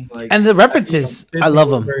 Getting like, and the references, I love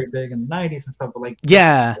them. Very big in the 90s and stuff, but like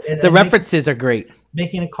the references are great.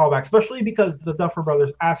 Making a callback, especially because the Duffer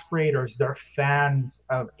Brothers, as creators, they're fans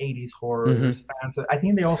of 80s horror. Fans I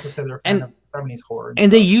think they also said they're fans of 70s horror. And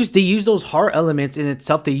they use those horror elements in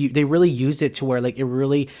itself. They really use it to where like it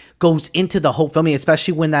really goes into the whole filming,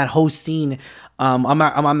 especially when that whole scene. I'm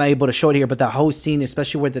not able to show it here, but that whole scene,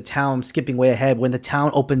 especially with the town, skipping way ahead, when the town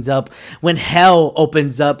opens up, when hell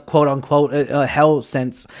opens up, quote unquote, hell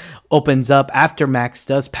sense opens up after Max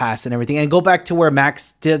does pass and everything, and go back to where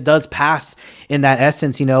Max does pass in that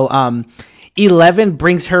essence. 11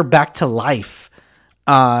 brings her back to life.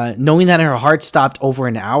 knowing that her heart stopped over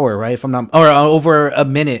an hour, right? If I'm not, or over a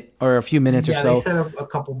minute or a few minutes or Yeah, they so. said a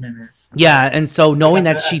couple minutes. Yeah, and so Like knowing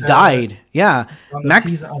that she died, yeah, on the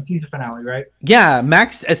Max, season finale, right? yeah,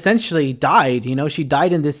 Max essentially died. You know, she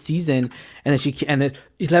died in this season, and then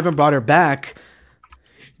 11 brought her back.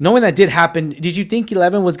 Knowing that did happen, did you think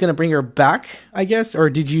 11 was gonna bring her back? I guess, or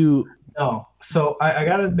did you? No. So I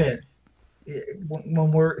gotta admit,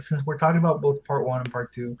 when since we're talking about both part one and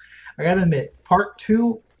part two, I gotta admit, part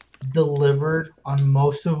two delivered on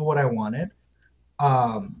most of what I wanted.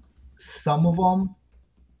 Some of them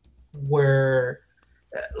were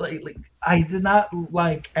like I did not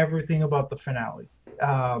like everything about the finale.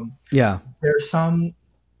 Yeah, There's some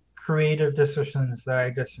creative decisions that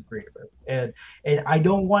I disagree with, and I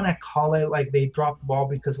don't want to call it like they dropped the ball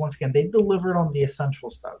because once again they delivered on the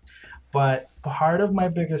essential stuff. But part of my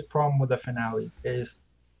biggest problem with the finale is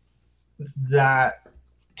that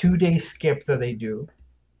 2 day skip that they do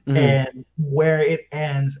and where it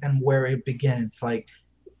ends and where it begins, like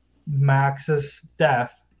Max's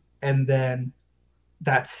death, and then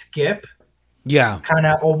that skip yeah, kind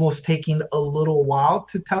of almost taking a little while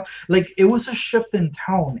to tell. Like it was a shift in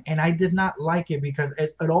tone, and I did not like it because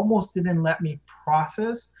it almost didn't let me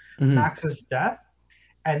process Max's death.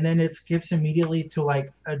 And then it skips immediately to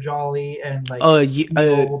like a jolly and like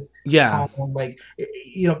yeah, like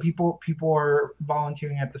people are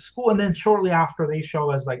volunteering at the school, and then shortly after they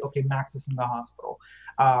show us like okay, Max is in the hospital.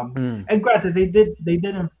 And granted, they did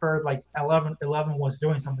infer like 11 was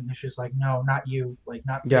doing something, and she's like, no, not you, like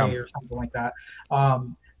not today or something like that.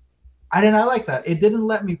 I did not like that. It didn't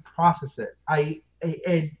let me process it. I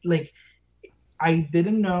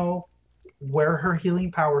didn't know where her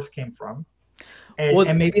healing powers came from.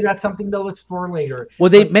 And maybe that's something they'll explore later.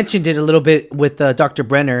 Well, they mentioned it a little bit with Dr.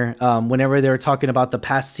 Brenner whenever they were talking about the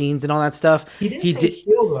past scenes and all that stuff. He didn't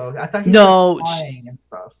heal though. I thought he was flying and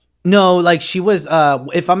stuff. No, like she was.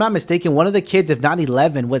 If I'm not mistaken, one of the kids, if not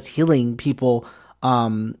 11, was healing people.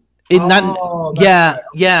 Yeah. He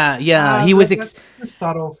was too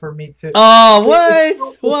subtle for me to. Oh,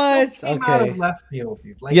 what? It came out of left field,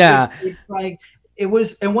 dude. Like, yeah. It's like it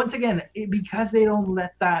was, and once again, because they don't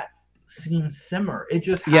let that scene simmer, it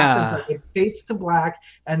just happens. Like it fades to black,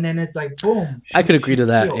 and then it's like boom. I could agree to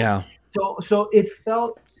that. Healed. Yeah. So it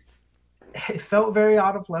felt very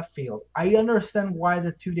out of left field. I understand why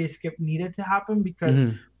the 2 day skip needed to happen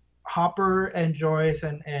because Hopper and Joyce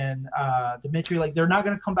and Dimitri, like they're not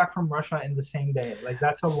going to come back from Russia in the same day. Like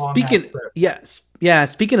that's a long trip. Yeah.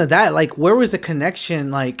 Speaking of that, like where was the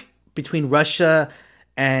connection like between Russia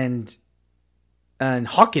and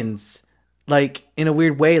Hawkins? Like in a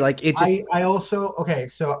weird way, like it just. I also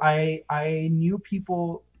so I knew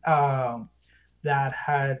people that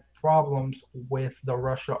had problems with the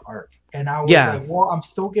Russia arc, and I was like, well, I'm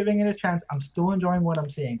still giving it a chance. I'm still enjoying what I'm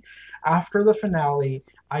seeing. After the finale,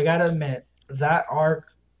 I gotta admit that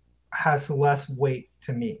arc has less weight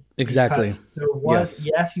to me. Exactly. There was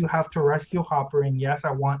yes, you have to rescue Hopper, and yes,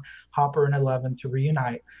 I want Hopper and 11 to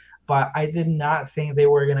reunite. But I did not think they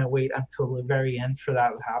were going to wait until the very end for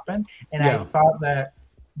that to happen. And I thought that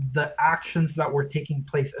the actions that were taking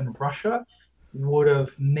place in Russia would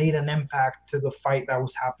have made an impact to the fight that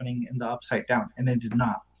was happening in the Upside Down, and it did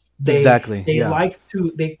not. They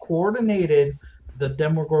coordinated the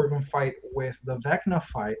Demogorgon fight with the Vecna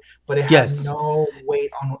fight, but it had no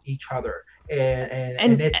weight on each other.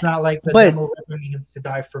 And it's not like the Demogorgon needs to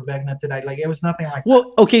die for Vecna to die. Like it was nothing like that.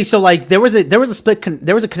 Well, okay, so like there was a split.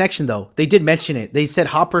 There was a connection though. They did mention it. They said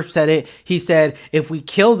Hopper said it. He said if we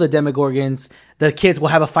kill the Demogorgons, the kids will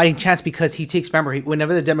have a fighting chance because he takes. Remember,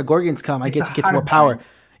 whenever the Demogorgons come, I guess he gets more power.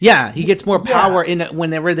 Yeah, he gets more power in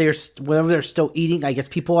whenever they're still eating. I guess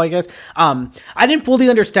people. I guess. I didn't fully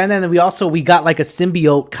understand that, and we got like a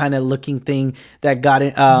symbiote kind of looking thing that got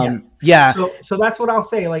it. So that's what I'll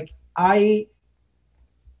say. Like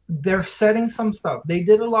they're setting some stuff. They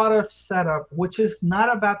did a lot of setup, which is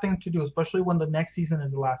not a bad thing to do, especially when the next season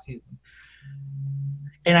is the last season.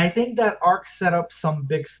 And I think that arc set up some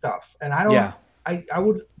big stuff. And I don't. I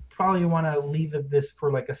would probably want to leave this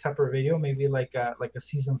for like a separate video, maybe like a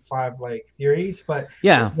season 5 like theories. But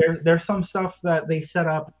there's some stuff that they set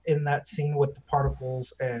up in that scene with the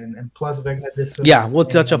particles and plus Vecna. We'll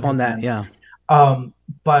touch up on that. Yeah.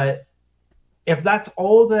 But if that's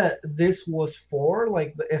all that this was for,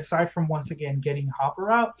 like aside from once again getting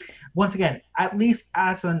Hopper out, once again, at least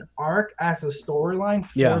as an arc, as a storyline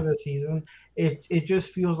for the season, it just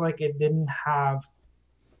feels like it didn't have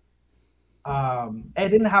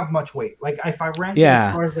much weight. Like if I ranked it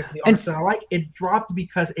as far as like the arcs that I like, it dropped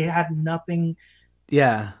because it had nothing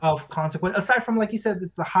Yeah. of consequence. Aside from, like you said,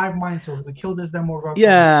 it's a hive mind, so if we kill this, then we're going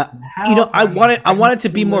Yeah. to hell. I That means wanted to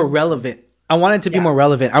be everyone more lives. relevant. I wanted to be Yeah. more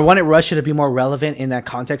relevant. I wanted Russia to be more relevant in that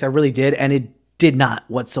context. I really did, and it did not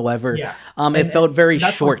whatsoever. Yeah. It felt very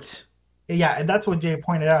that's what- short. Yeah, and that's what Jay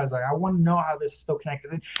pointed out. Is like, I want to know how this is still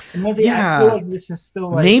connected. And once again, I Yeah. feel like this is still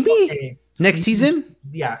like, Maybe okay, next see you- season?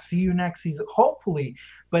 Yeah, see you next season, hopefully.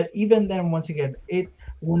 But even then, once again,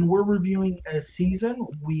 when we're reviewing a season,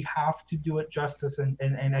 we have to do it justice and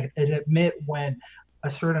admit when a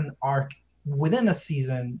certain arc within a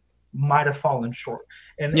season might have fallen short.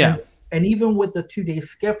 And Yeah. and even with the 2 day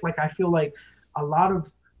skip, like I feel like a lot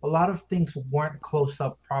of things weren't close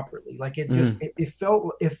up properly. Like it just it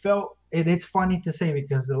felt and it's funny to say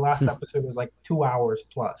because the last episode was like 2 hours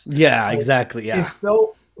plus. Yeah, Like, exactly. It Yeah.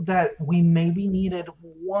 felt that we maybe needed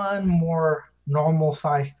one more normal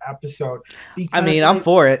sized episode. Because, I mean, I'm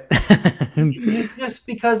for it. just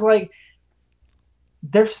because like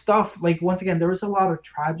there's stuff like once again there was a lot of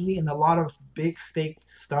tragedy and a lot of big stake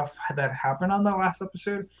stuff that happened on the last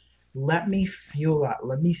episode. Let me feel that.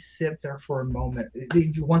 Let me sit there for a moment.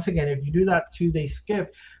 Once again, if you do that 2 day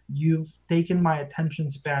skip, you've taken my attention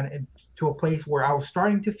span to a place where I was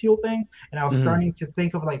starting to feel things and I was starting to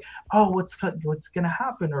think of like, oh, what's gonna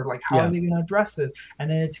happen, or like how are they gonna address this? And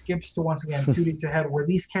then it skips to once again 2 days ahead where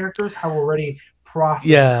these characters have already processed.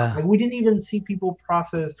 Yeah. Like we didn't even see people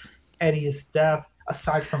process Eddie's death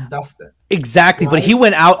aside from Dustin. Exactly, Right? but he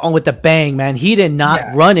went out on with a bang, man. He did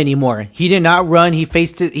not run anymore. He did not run. He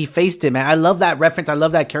faced it. He faced it, man. I love that reference. I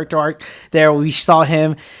love that character arc there. We saw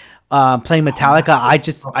him playing Metallica.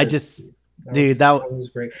 That was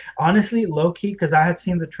great. Honestly, low key, because I had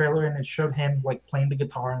seen the trailer and it showed him like playing the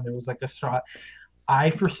guitar and there was like a shot. I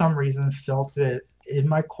for some reason felt it in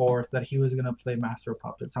my core that he was gonna play Master of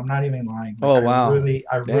Puppets. I'm not even lying. Like, Oh wow!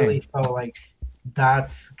 I really felt like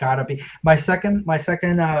that's gotta be my second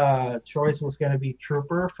choice was gonna be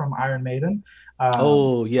Trooper from Iron Maiden.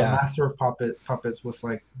 Master of Puppets was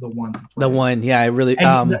like the one to play. The one, yeah, I really.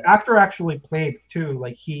 And the actor actually played too.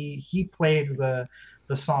 Like he played the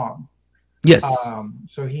song. Yes.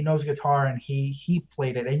 So he knows guitar and he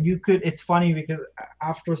played it. And it's funny because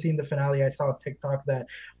after seeing the finale, I saw a TikTok that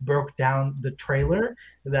broke down the trailer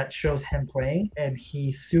that shows him playing, and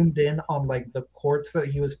he zoomed in on like the chords that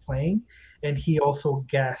he was playing, and he also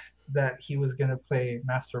guessed that he was gonna play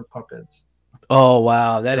Master of Puppets. Oh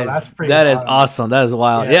wow, that is awesome. That is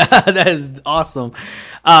wild. Yeah, that is awesome.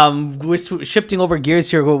 We're shifting over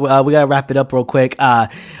gears here. We gotta wrap it up real quick. Put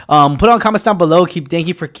on comments down below. Thank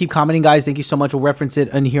you for commenting, guys. Thank you so much. We'll reference it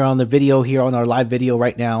in here on the video here on our live video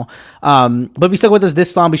right now. But if you stuck with us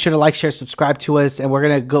this long, be sure to like, share, subscribe to us, and we're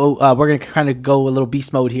gonna go. We're gonna kind of go a little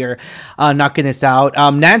beast mode here, knocking this out.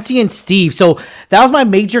 Nancy and Steve. So that was my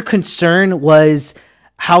major concern was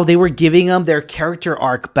how they were giving them their character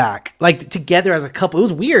arc back, like together as a couple. It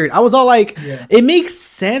was weird. I was all like, it makes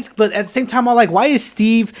sense, but at the same time, I'm like, why is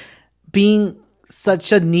Steve being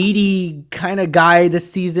such a needy kind of guy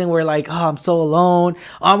this season? Where like, oh, I'm so alone.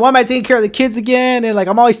 Why am I taking care of the kids again? And like,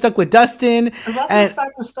 I'm always stuck with Dustin. And that's the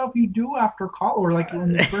type of stuff you do after college, or like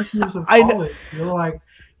in the first years of college. You're like,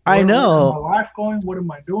 I know. Where's my life going? What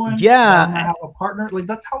am I doing? Yeah. I have a partner. Like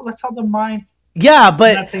that's how the mind. Yeah,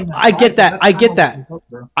 but I get that. I get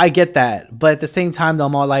that. But at the same time, though,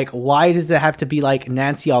 I'm all like, why does it have to be like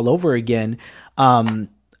Nancy all over again? I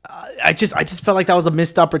just felt like that was a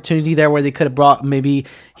missed opportunity there where they could have brought, maybe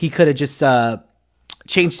he could have just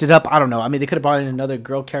changed it up. I don't know. I mean, they could have brought in another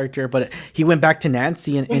girl character, but he went back to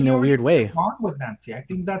Nancy in a weird way. On with Nancy, I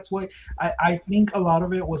think that's what I think a lot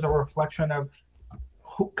of it was a reflection of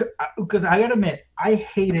who, because I gotta admit, I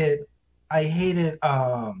hated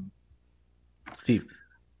Steve.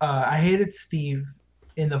 I hated Steve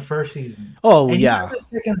in the first season. Oh, and yeah. In the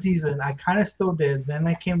second season, I kind of still did. Then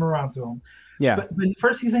I came around to him. Yeah. But in the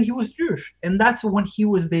first season, he was Jewish. And that's when he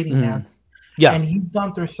was dating Nancy. Yeah. And he's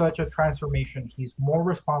gone through such a transformation. He's more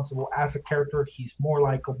responsible as a character. He's more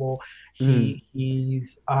likable.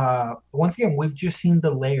 He's once again, we've just seen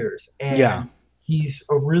the layers. And he's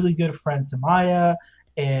a really good friend to Maya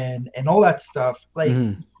and all that stuff. Like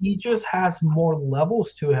he just has more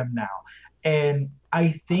levels to him now. And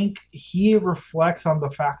I think he reflects on the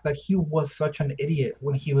fact that he was such an idiot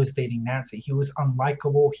when he was dating Nancy. He was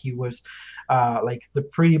unlikable. He was like the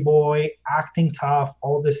pretty boy, acting tough,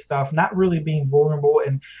 all this stuff, not really being vulnerable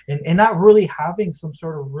and not really having some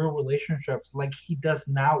sort of real relationships like he does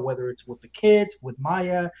now, whether it's with the kids, with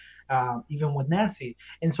Maya, even with Nancy.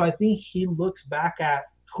 And so I think he looks back at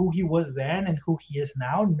who he was then and who he is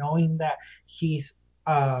now, knowing that he's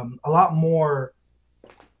a lot more,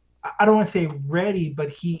 I don't want to say ready, but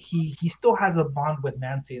he still has a bond with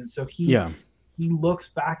Nancy, and so he he looks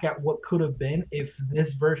back at what could have been if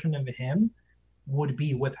this version of him would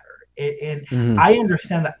be with her. And I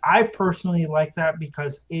understand that. I personally like that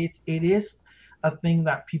because it is a thing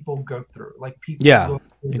that people go through. Like people go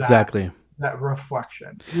through exactly. That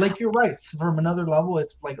reflection. Like you're right. From another level,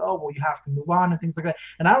 it's like, oh well, you have to move on and things like that.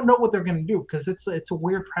 And I don't know what they're gonna do because it's a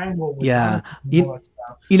weird triangle. With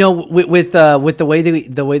you know, with the way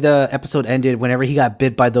the episode ended, whenever he got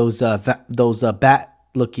bit by those bat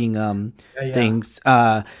looking things,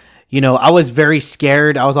 you know, I was very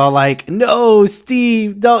scared. I was all like, "No,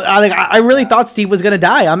 Steve, don't!" I really thought Steve was gonna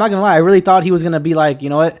die. I'm not gonna lie. I really thought he was gonna be like, you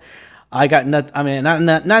know what? I got nothing. I mean,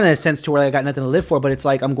 not in a sense to where I got nothing to live for, but it's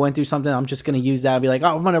like I'm going through something. I'm just gonna use that and be like,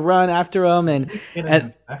 "Oh, I'm gonna run after him." And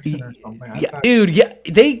dude,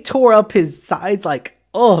 they tore up his sides like,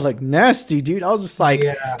 oh, like nasty, dude. I was just like,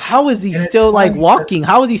 how is he still like walking?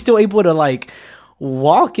 How is he still able to like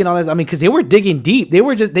walking on this? I mean, because they were digging deep. They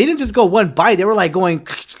didn't just go one bite. They were like going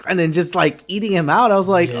and then just like eating him out. I was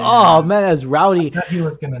like, oh man, that's rowdy. I thought he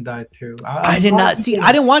was gonna die too. I did not see.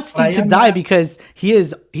 I didn't want Steve to die because he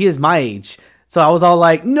is my age. So I was all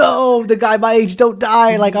like, no, the guy my age don't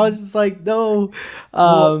die. Like I was just like, no.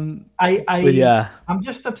 I'm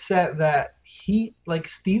just upset that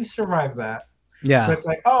Steve survived that. Yeah. So it's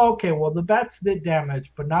like, oh, okay, well the bats did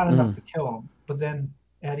damage, but not enough to kill him. But then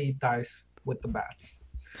Eddie dies with the bats.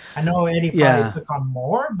 I know Eddie probably took on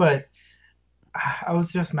more, but I was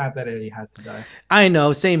just mad that Eddie had to die. I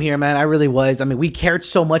know, same here, man. I really was. I mean, we cared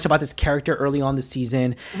so much about this character early on the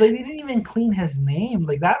season. They didn't even clean his name,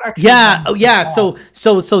 like that. Actually,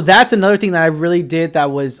 So that's another thing that I really did. That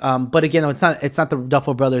was, but again, it's not the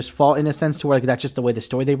Duffel brothers' fault in a sense to where like that's just the way the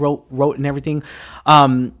story they wrote and everything.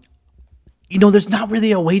 You know, there's not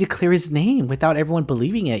really a way to clear his name without everyone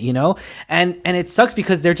believing it, you know? And it sucks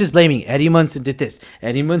because they're just blaming Eddie Munson did this.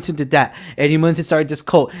 Eddie Munson did that. Eddie Munson started this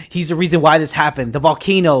cult. He's the reason why this happened. The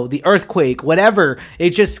volcano, the earthquake, whatever. It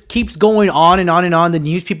just keeps going on and on and on. The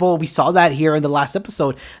news people, we saw that here in the last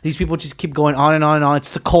episode. These people just keep going on and on and on.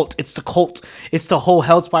 It's the cult. It's the cult. It's the whole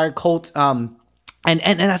Hellspire cult. And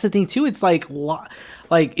that's the thing too. It's like,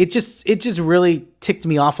 like it just really ticked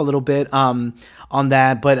me off a little bit. On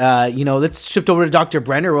that, but you know, let's shift over to Dr.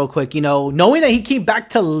 Brenner real quick. You know, knowing that he came back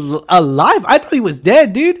to alive, I thought he was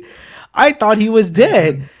dead, dude. I thought he was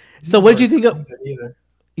dead. So, what did you think of?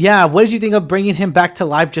 Yeah, what did you think of bringing him back to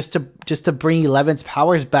life just to bring 11's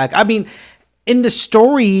powers back? I mean, in the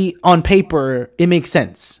story on paper, it makes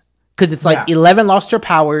sense because it's like 11 lost her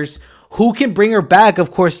powers. Who can bring her back?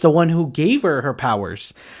 Of course, the one who gave her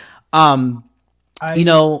powers. You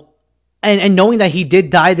know. And knowing that he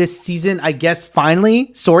did die this season, I guess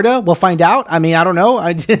finally, sorta, we'll find out. I mean, I don't know.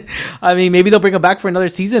 I mean, maybe they'll bring him back for another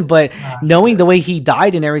season. But knowing the way he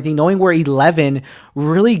died and everything, knowing where 11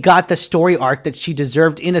 really got the story arc that she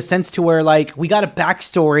deserved, in a sense, to where like we got a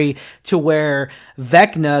backstory to where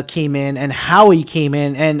Vecna came in and how he came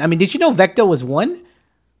in. And I mean, did you know Vecna was one?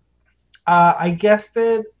 I guessed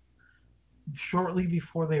it shortly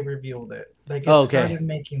before they revealed it. Like it started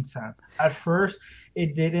making sense. At first,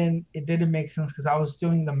 it didn't make sense because I was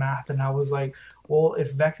doing the math and I was like, well,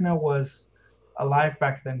 if Vecna was alive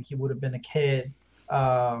back then, he would have been a kid.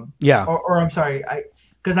 Or I'm sorry,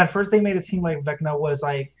 because at first they made it seem like Vecna was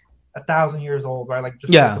like 1,000 years old, right? Like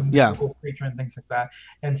just like a mythical creature and things like that.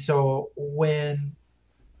 And so when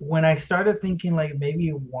I started thinking like maybe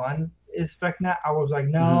one is Vecna, I was like,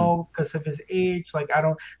 no, because of his age. Like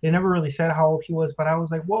they never really said how old he was, but I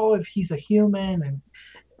was like, well, if he's a human and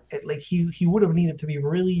he would have needed to be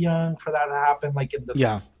really young for that to happen, like in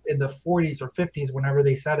the 40s or 50s, whenever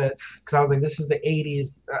they said it, because I was like, this is the 80s.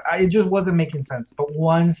 It just wasn't making sense. But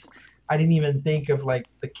once I didn't even think of like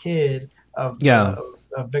the kid of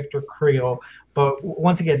Victor Creel. But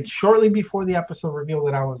once again, shortly before the episode revealed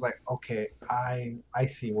it, I was like, okay, I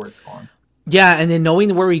see where it's going. Yeah, and then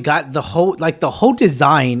knowing where we got the whole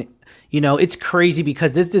design. You know, it's crazy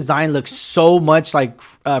because this design looks so much like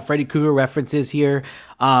Freddy Krueger references here.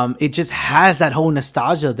 It just has that whole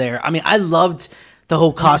nostalgia there. I mean, I loved the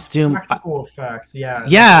whole costume. Practical effects,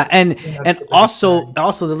 yeah, and also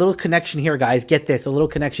the little connection here, guys. Get this, a little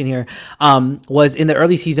connection here. Was in the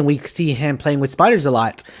early season we see him playing with spiders a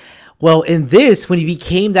lot. Well, in this, when he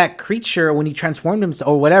became that creature, when he transformed himself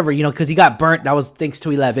or whatever, you know, because he got burnt, that was thanks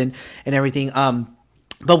to 11 and everything.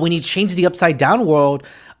 But when he changed the Upside Down world.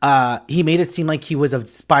 He made it seem like he was a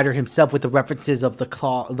spider himself with the references of the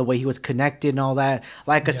claw, the way he was connected and all that,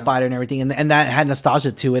 like a spider and everything. And that had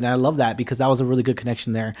nostalgia to it. And I love that because that was a really good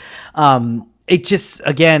connection there. It just,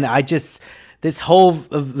 again, this whole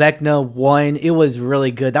Vecna one, it was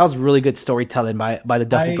really good. That was really good storytelling by the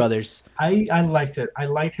Duffer brothers. I liked it. I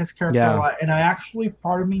liked his character a Yeah. lot, and I actually,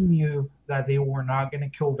 part of me knew that they were not going to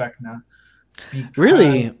kill Vecna because,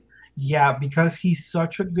 Really? yeah, because he's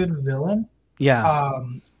such a good villain. Yeah.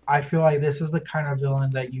 I feel like this is the kind of villain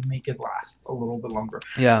that you make it last a little bit longer.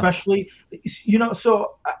 Yeah. Especially,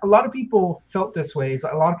 so a lot of people felt this way.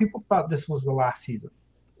 A lot of people thought this was the last season,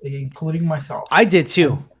 including myself. I did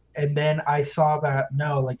too. And then I saw that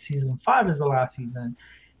no, like season 5 is the last season.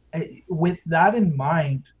 With that in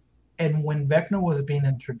mind, and when Vecna was being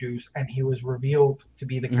introduced and he was revealed to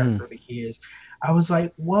be the character that he is, I was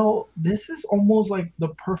like, well, this is almost like the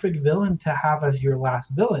perfect villain to have as your last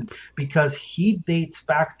villain, because he dates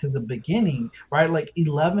back to the beginning, right? Like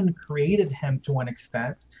 11 created him to an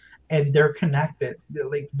extent, and they're connected.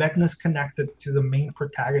 Like Vecna's connected to the main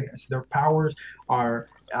protagonist. Their powers are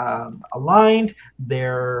aligned.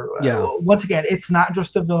 They're once again, it's not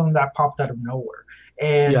just a villain that popped out of nowhere.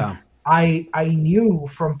 And I knew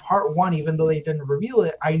from part 1, even though they didn't reveal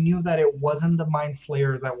it, I knew that it wasn't the Mind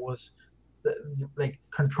Flayer that was like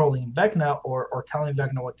controlling Vecna or telling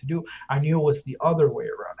Vecna what to do. I knew it was the other way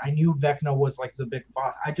around. I knew Vecna was like the big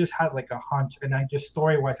boss. I just had like a hunch, and I just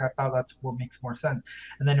story-wise I thought that's what makes more sense.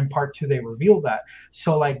 And then in part 2 they revealed that.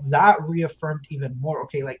 So like that reaffirmed even more,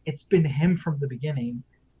 okay, like it's been him from the beginning.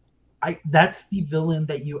 That's the villain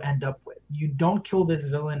that you end up with. You don't kill this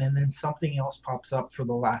villain and then something else pops up for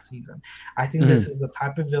the last season. I think this is the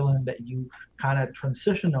type of villain that you kind of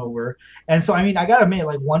transition over. And so, I mean, I gotta admit,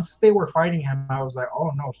 like once they were fighting him, I was like,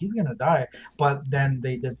 oh no, he's gonna die. But then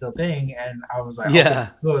they did the thing, and I was like, okay,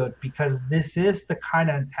 good, because this is the kind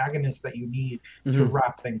of antagonist that you need to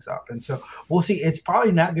wrap things up. And so we'll see. It's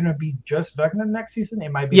probably not gonna be just Vecna next season.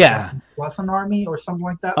 It might be plus an army or something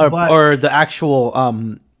like that. Or the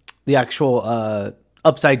actual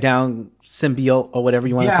upside down symbiote or whatever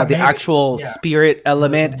you want to call it, the actual spirit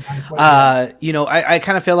element. I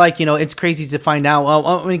kind of feel like, it's crazy to find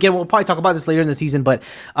out. Again, we'll probably talk about this later in the season, but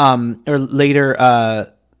or later,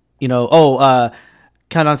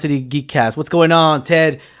 Countdown City Geekcast. What's going on,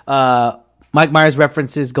 Ted? Mike Myers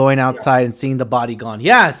references going outside and seeing the body gone.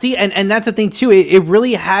 Yeah, see, and that's the thing too. It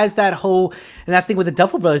really has that whole, and that's the thing with the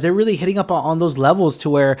Duffer Brothers. They're really hitting up on those levels to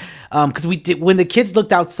where, because when the kids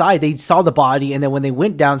looked outside, they saw the body, and then when they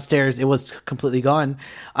went downstairs, it was completely gone.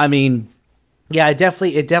 I mean, yeah, it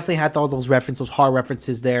definitely had all those horror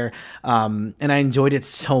references there, and I enjoyed it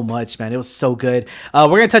so much, man. It was so good.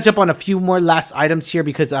 We're gonna touch up on a few more last items here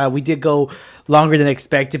because we did go longer than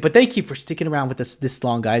expected. But thank you for sticking around with us this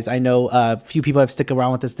long, guys. I know a few people have stuck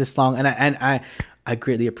around with us this long, and I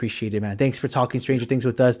greatly appreciate it, man. Thanks for talking Stranger Things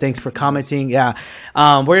with us. Thanks for commenting. Yeah,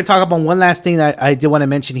 we're gonna talk about one last thing that I did want to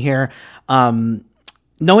mention here.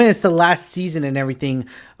 Knowing it's the last season and everything,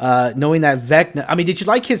 knowing that Vecna. I mean, did you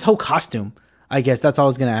like his whole costume? I guess that's all I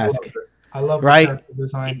was gonna ask. I love the character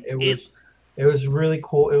design. It was really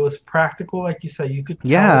cool. It was practical, like you said. You could tell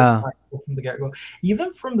it was practical from the get-go.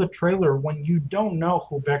 Even from the trailer, when you don't know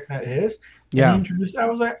who Vecna is, and he introduced it, I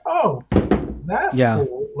was like, oh, that's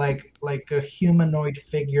cool. Like a humanoid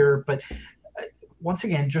figure, but once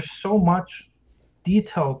again, just so much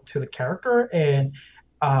detail to the character, and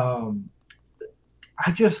I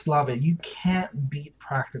just love it. You can't beat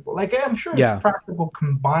practical. Like I'm sure it's practical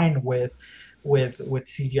combined with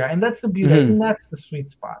CGI, and that's the beauty. I think that's the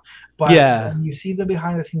sweet spot. But when you see the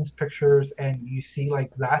behind the scenes pictures and you see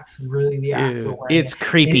like that's really the actor. It's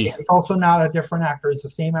creepy. It's also not a different actor. It's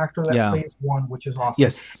the same actor that plays one, which is awesome.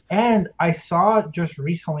 Yes. And I saw just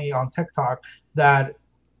recently on TikTok that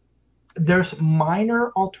there's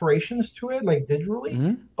minor alterations to it, like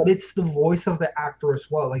digitally, but it's the voice of the actor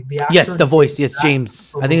as well. Like the actor. Yes, the voice. Yes,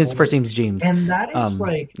 James. I think his first name's James. And that is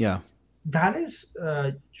that is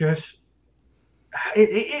just.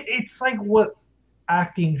 It's like what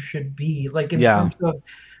acting should be like in terms of,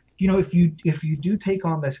 if you do take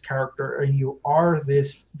on this character and you are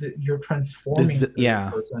you're transforming this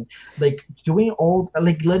person, like doing all,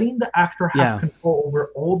 like letting the actor have control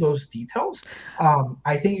over all those details.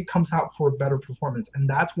 I think it comes out for a better performance, and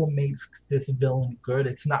that's what makes this villain good.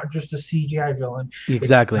 It's not just a CGI villain.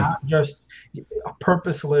 Exactly. It's not just a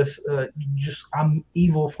purposeless. Just I'm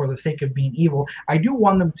evil for the sake of being evil. I do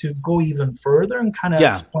want them to go even further and kind of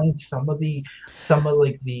explain some of the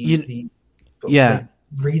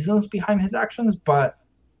reasons behind his actions, but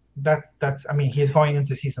that's I mean, he's going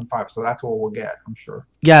into season 5, so that's what we'll get, I'm sure.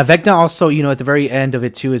 Vecna also, at the very end of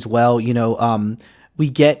it too as well, we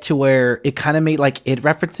get to where it kind of made like it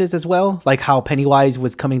references as well, like how Pennywise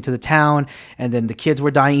was coming to the town and then the kids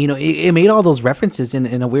were dying. It made all those references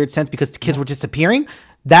in a weird sense because the kids were disappearing.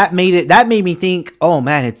 that made me think, oh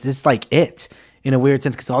man, it's just like it in a weird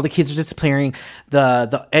sense, because all the kids are disappearing.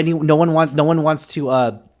 No one wants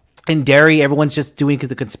to in Derry, everyone's just doing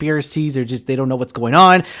the conspiracies, or just they don't know what's going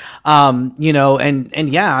on. And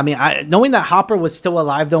yeah, I mean, knowing that Hopper was still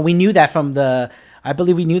alive, though, we knew that from I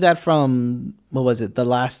believe we knew that from, what was it, the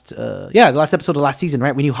last episode of last season,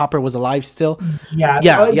 right? We knew Hopper was alive still. Yeah.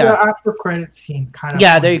 The after credit scene kind of.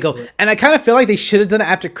 Yeah, there you go. And I kind of feel like they should have done an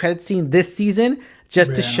after credit scene this season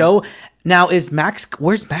just to show. Now, where's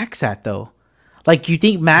Max at though? Like, you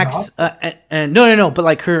think Max? No, but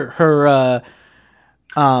like her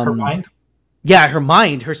mind. Yeah, her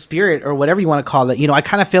mind, her spirit, or whatever you want to call it. I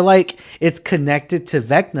kind of feel like it's connected to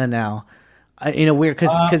Vecna now. Weird,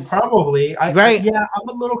 because probably right. I'm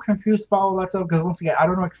a little confused about all that stuff, because once again, I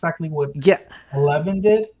don't know exactly what 11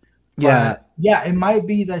 did. It might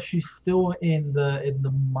be that she's still in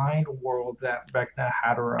the mind world that Vecna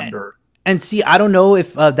had her under. And see, I don't know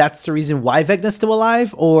if that's the reason why Vecna's still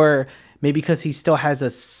alive, or maybe because he still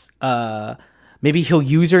has maybe he'll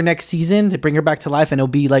use her next season to bring her back to life, and it'll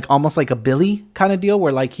be like almost like a Billy kind of deal,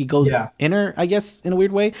 where like he goes in her, I guess, in a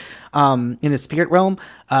weird way, in a spirit realm.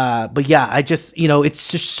 But yeah, I just,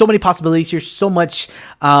 it's just so many possibilities here, so much,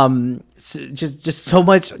 just so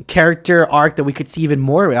much character arc that we could see even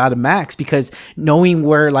more out of Max, because knowing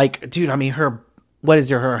where, like, dude, I mean, her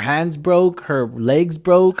hands broke, her legs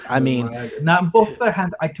broke. I mean, not both the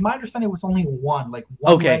hands. To my understanding, it was only one. Like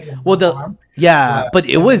one leg and one arm. But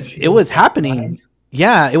it was happening.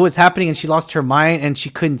 Yeah, it was happening, and she lost her mind, and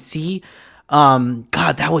she couldn't see.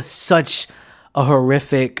 God, that was such a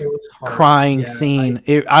horrific crying scene.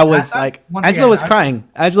 Angela was crying.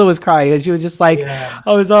 Angela was crying, and she was just like,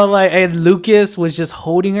 I was all like, and Lucas was just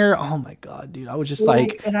holding her. Oh my God, dude, I was just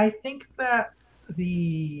like, and I think that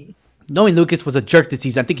knowing Lucas was a jerk this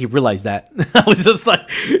season, I think he realized that. I was just like,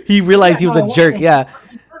 he realized he was a jerk. Yeah,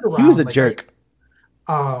 he was a jerk.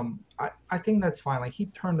 I think that's fine. Like, he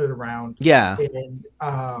turned it around. Yeah.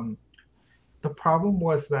 And the problem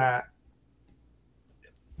was that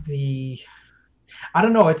I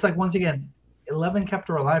don't know. It's like, once again, 11 kept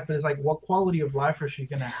her alive, but it's like, what quality of life is she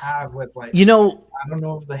gonna have with, like, I don't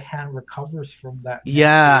know if the hand recovers from that.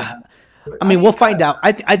 Yeah. I mean, we'll find out.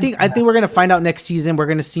 I think we're gonna find out next season. We're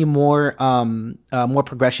gonna see more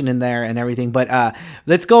progression in there and everything. But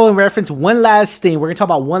let's go and reference one last thing. We're gonna talk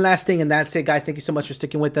about one last thing, and that's it, guys. Thank you so much for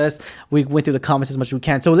sticking with us. We went through the comments as much as we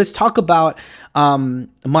can. So let's talk about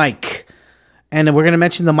Mike, and we're gonna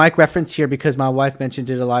mention the Mike reference here because my wife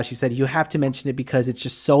mentioned it a lot. She said you have to mention it because it's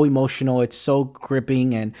just so emotional. It's so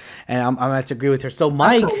gripping, and I'm gonna have to agree with her. So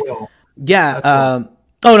Mike,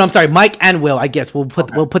 oh no, I'm sorry, Mike and Will. I guess we'll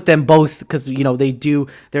put them both because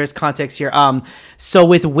there's context here. So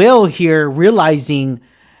with Will here realizing,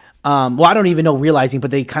 well, I don't even know realizing,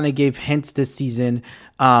 but they kind of gave hints this season.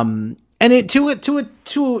 And it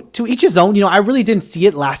to each his own. I really didn't see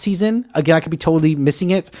it last season. Again, I could be totally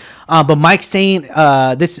missing it. But Mike saying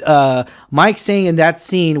Mike saying in that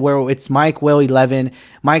scene where it's Mike, Will, 11,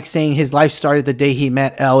 Mike saying his life started the day he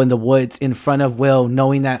met Elle in the woods in front of Will,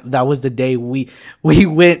 knowing that was the day we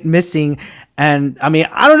went missing. And I mean,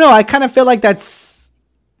 I don't know. I kind of feel like that's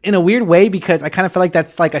in a weird way, because I kind of feel like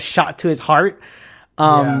that's like a shot to his heart.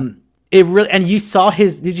 It really, and you saw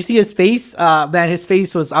did you see his face? Man, his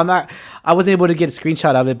face was, I wasn't able to get a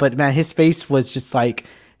screenshot of it, but man, his face was just like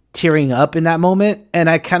tearing up in that moment. And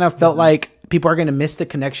I kind of felt like people are going to miss the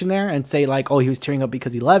connection there and say like, oh, he was tearing up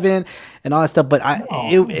because 11 and all that stuff. But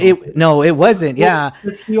it wasn't. Yeah.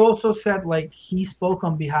 He also said, like, he spoke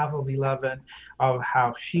on behalf of 11 of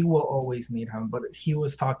how she will always need him, but he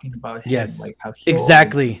was talking about him, like how he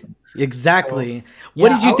exactly. So, what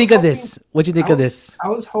did you think of this? What did you think of this? I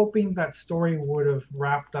was hoping that story would have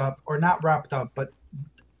wrapped up, or not wrapped up, but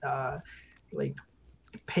like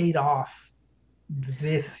paid off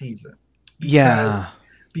this season.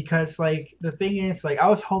 Because like the thing is, like, I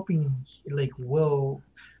was hoping like Will,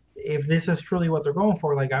 if this is truly what they're going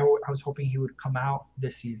for, like I was hoping he would come out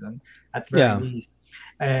this season at the very least.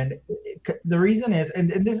 And the reason is,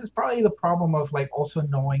 and this is probably the problem of like also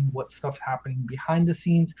knowing what stuff's happening behind the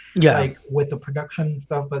scenes, like with the production and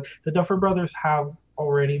stuff. But the Duffer Brothers have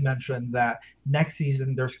already mentioned that next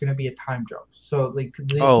season there's going to be a time jump. So like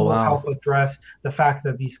this will help address the fact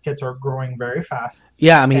that these kids are growing very fast.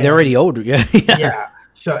 Yeah, I mean, they're already older. Yeah.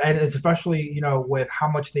 So, and especially, with how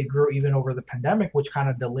much they grew even over the pandemic, which kind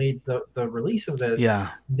of delayed the release of this.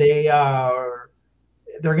 Yeah.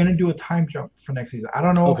 They're going to do a time jump for next season. I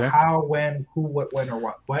don't know how, when, who, what, when, or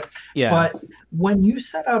what. Yeah. But when you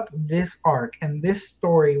set up this arc and this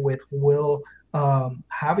story with Will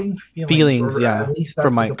having feelings, or at least that's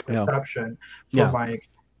for Mike, the perception for Mike,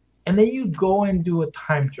 and then you go and do a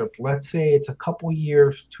time jump. Let's say it's a couple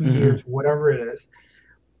years, 2 Mhm. years, whatever it is,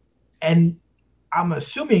 and I'm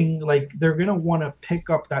assuming like they're gonna want to pick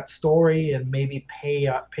up that story and maybe pay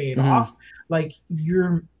it Mhm. off. Like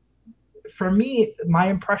you're, for me, my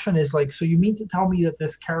impression is like, so you mean to tell me that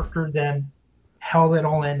this character then held it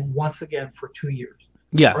all in once again for 2 years?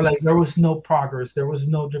 Yeah. Or like there was no progress, there was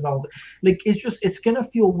no development. Like it's gonna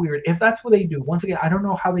feel weird if that's what they do. Once again, I don't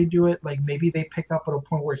know how they do it. Like maybe they pick up at a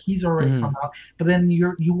point where he's already Mhm. come out, but then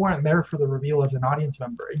you weren't there for the reveal as an audience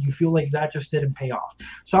member, and you feel like that just didn't pay off.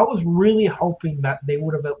 So I was really hoping that they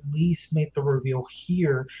would have at least made the reveal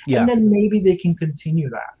here, Yeah. and then maybe they can continue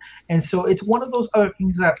that. And so it's one of those other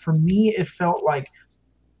things that for me it felt like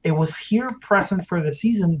it was here present for the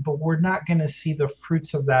season, but we're not going to see the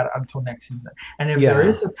fruits of that until next season. And if there Yeah.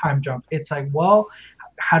 is a time jump, it's like, well,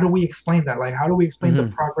 how do we explain that? Like, how do we explain the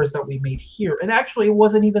Mhm. progress that we made here? And actually, it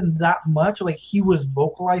wasn't even that much. Like, he was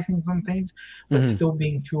vocalizing some things, but Mhm. still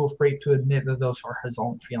being too afraid to admit that those are his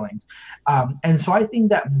own feelings. And so I think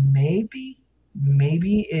that maybe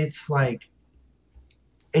it's like,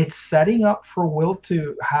 it's setting up for Will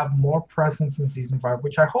to have more presence in season 5,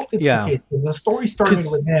 which I hope it's Yeah. the case because the story started 'Cause-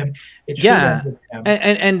 with him. It should Yeah. end with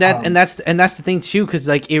him. And that's the thing too, because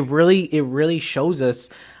like it really shows us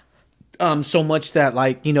so much that,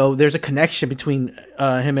 like, you know, there's a connection between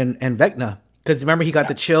him and Vecna. Because remember, he got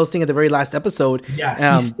the chills thing at the very last episode.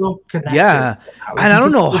 Yeah, he's still connected. Yeah, Like, and he I don't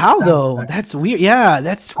can know still how sense though. that. That's weird. Yeah,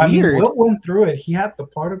 that's I mean, weird. Will went through it. He had the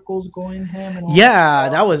particles going in him. And all Yeah,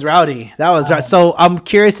 that was rowdy. That was right. So I'm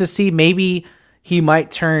curious to see, maybe he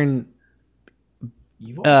might turn.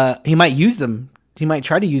 evil. He might use them. He might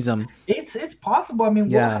try to use them. It's possible. I mean,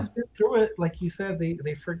 Will Yeah. has been through it. Like you said, they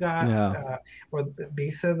forgot, Yeah. or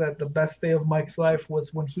they said that the best day of Mike's life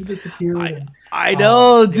was when he disappeared. I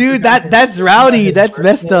know, they dude. forgot his- That's they forgot rowdy. his That's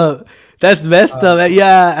messed birthday. up. That's messed up.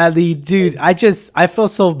 Yeah, dude. I feel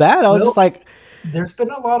so bad. I was Will- just like, There's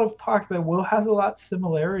been a lot of talk that Will has a lot of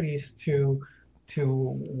similarities to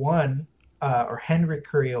one or Henry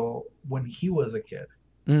Creel when he was a kid.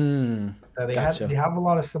 Gotcha. They have a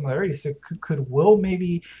lot of similarities. So could Will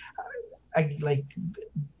maybe like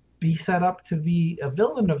be set up to be a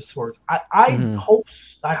villain of sorts? I Mhm.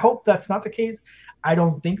 hope that's not the case. I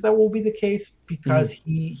don't think that will be the case because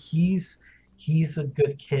he's a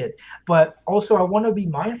good kid. But also I want to be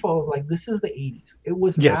mindful of, like, this is the 80s. It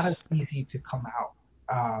was not Yes. as easy to come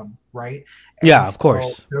out. Right? Yeah, And of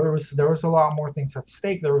course. so there was a lot more things at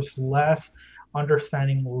stake. There was less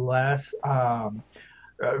understanding, less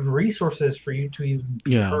resources for you to even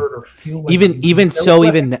be Yeah. heard or feel like even there was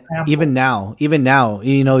less even now,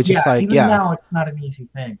 you know, it's just like, even yeah, now it's not an easy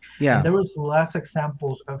thing. yeah. And there was less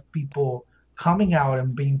examples of people coming out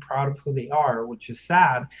and being proud of who they are, which is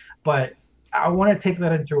sad, but I want to take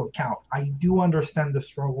that into account. I do understand the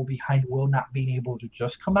struggle behind Will not being able to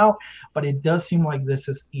just come out, but it does seem like this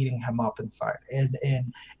is eating him up inside.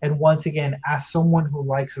 And once again, as someone who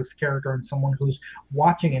likes this character and someone who's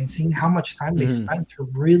watching and seeing how much time they spent to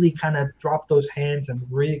really kind of drop those hands and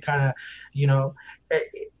really kind of, you know,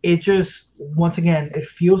 it just, once again, it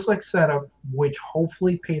feels like setup, which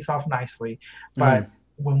hopefully pays off nicely. But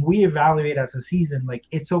when we evaluate as a season, like,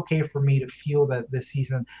 it's okay for me to feel that this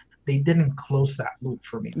season they didn't close that loop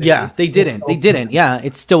for me. They didn't. Yeah,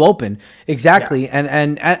 it's still open. Exactly.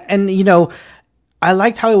 Yeah. And you know, I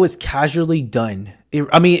liked how it was casually done.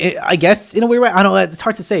 I guess in a way, right? I don't know. It's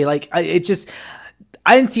hard to say. Like, I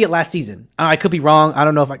didn't see it last season. I could be wrong. I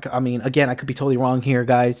don't know if again, I could be totally wrong here,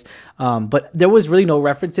 guys. But there was really no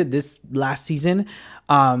reference to this last season.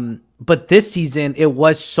 But this season, it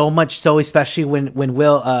was so much so, especially when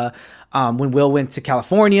Will went to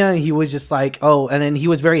California, he was just like, oh, and then he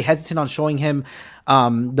was very hesitant on showing him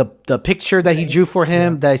the picture that he drew for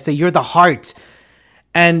him, that I say, you're the heart.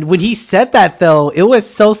 And when he said that, though, it was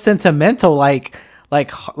so sentimental, like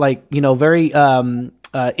you know, very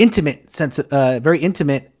intimate very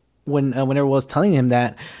intimate whenever Will was telling him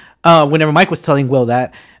that, whenever Mike was telling Will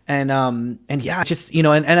that. And yeah, just, you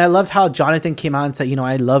know, and I loved how Jonathan came out and said, you know,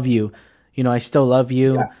 I love you, you know, I still love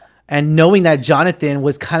you. Yeah. And knowing that Jonathan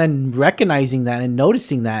was kind of recognizing that and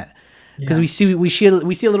noticing that, because we see a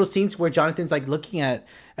little scenes where Jonathan's like looking at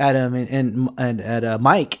him and at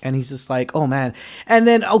Mike, and he's just like, oh man. And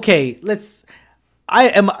then this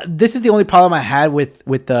is the only problem I had with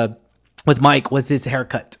Mike, was his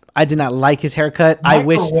haircut. I did not like his haircut. Mike, I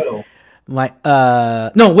wish Will?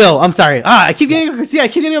 Will, I'm sorry. I keep getting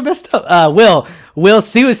messed up. Will,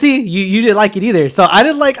 see, you didn't like it either. So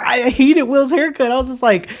I hated Will's haircut. I was just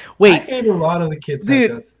like, wait. I hate a lot of the kids.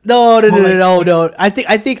 Dude, no. I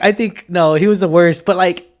think no, he was the worst. But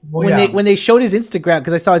like, Well, yeah. when they showed his Instagram,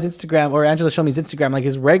 because I saw his Instagram, or Angela showed me his Instagram, like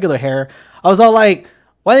his regular hair, I was all like,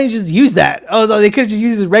 why didn't you just use that? I was like, they could have just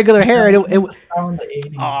used his regular hair. And It was around the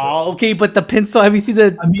 80s. oh, okay, but the pencil, have you seen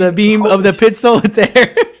the beam of the hopefully- pencil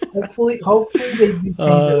there? Hopefully they do change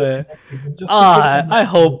it. I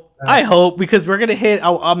hope, because we're gonna hit.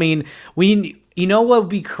 I mean, you know what would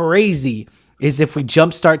be crazy is if we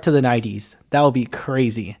jumpstart to the 90s. That would be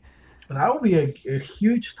crazy. That would be a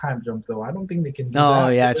huge time jump, though. I don't think they can do Oh,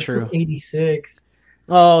 that. yeah, This true. was 86.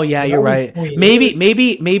 Oh yeah, That you're was right. 20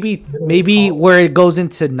 Maybe years. where it goes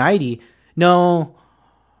into 90. No,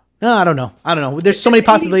 I don't know. There's so many 86,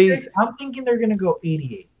 possibilities. I'm thinking they're gonna go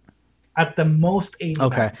 88. At the most 89.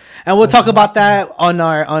 Okay, and we'll talk about that on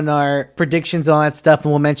our predictions and all that stuff,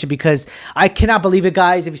 and we'll mention, because I cannot believe it,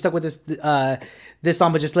 guys. If you stuck with this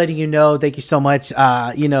on, but just letting you know, thank you so much.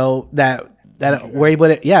 You know that we're able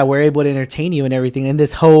to entertain you and everything. And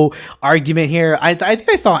this whole argument here, I think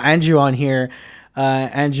I saw Andrew on here.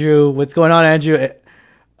 Andrew, what's going on, Andrew?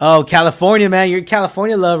 Oh, California, man, you're in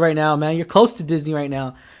California love right now, man. You're close to Disney right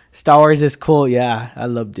now. Star Wars is cool. Yeah, I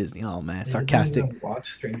love Disney. Oh man, sarcastic. He doesn't even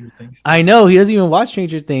watch Stranger Things. I know he doesn't even watch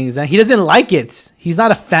Stranger Things, and he doesn't like it. He's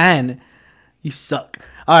not a fan. You suck.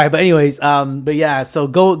 All right, but anyways, but yeah. So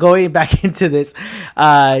going back into this,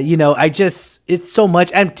 you know, it's so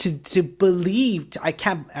much, and to believe, I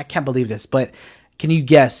can't believe this, but can you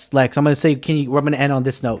guess, Lex? I'm gonna say, we're gonna end on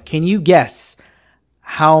this note. Can you guess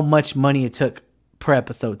how much money it took per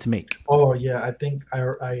episode to make? Oh yeah, I think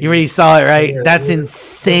I You already saw it, right? Yeah, That's was it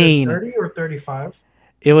insane. 30 or 35.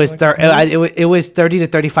 It was Like it was 30 to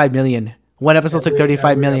 35 million. One episode took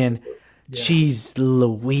 35 million. Yeah. Jeez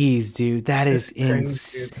Louise, dude, that is It's crazy,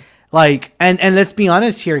 insane. dude. Like, and let's be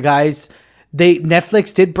honest here, guys.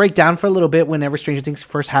 Netflix did break down for a little bit whenever Stranger Things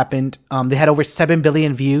first happened. They had over 7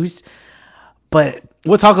 billion views, but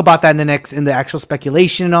we'll talk about that in the actual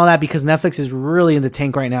speculation and all that, because Netflix is really in the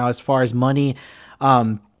tank right now as far as money.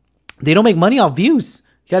 They don't make money off views.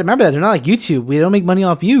 You gotta remember that. They're not like YouTube. We don't make money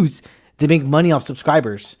off views. They make money off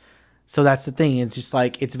subscribers. So that's the thing. It's just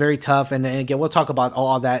like, it's very tough. And again, we'll talk about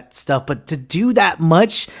all that stuff. But to do that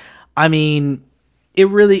much, I mean, it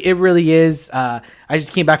really is. I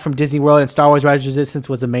just came back from Disney World, and Star Wars: Rise of Resistance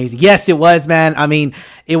was amazing. Yes, it was, man. I mean,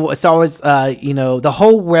 it was Star Wars. You know, the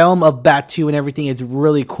whole realm of Batuu and everything is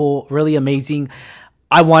really cool, really amazing.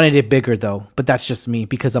 I wanted it bigger though, but that's just me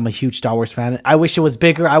because I'm a huge Star Wars fan. I wish it was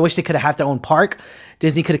bigger. I wish they could have had their own park.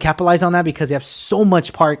 Disney could have capitalized on that because they have so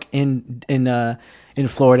much park in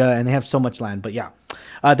Florida, and they have so much land. But yeah,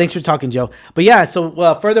 thanks for talking, Joe. But yeah,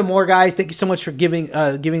 so furthermore, guys, thank you so much for giving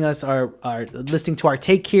us our listening to our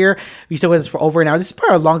take here. We still with us for over an hour. This is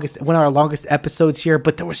probably one of our longest episodes here,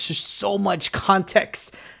 but there was just so much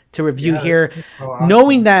context to review here. So awesome.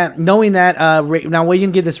 Knowing that, now we're gonna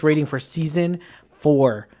give this rating for season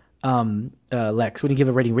 4. Lex, we didn't give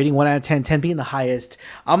a rating 1 out of 10 being the highest.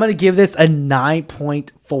 I'm gonna give this a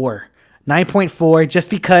 9.4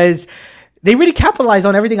 just because they really capitalized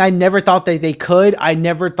on everything I never thought that they could. I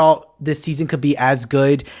never thought this season could be as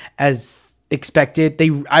good as expected.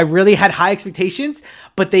 I really had high expectations,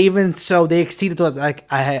 but they exceeded those I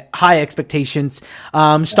had high expectations.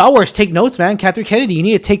 Star Wars, take notes, man. Catherine Kennedy, you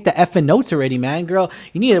need to take the effing notes already, man. Girl,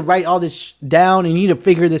 you need to write all this down, and you need to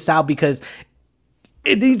figure this out because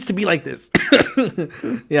it needs to be like this.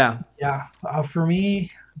 Yeah. For me,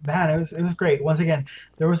 man, it was great. Once again,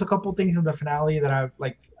 there was a couple things in the finale that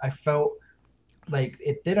I felt like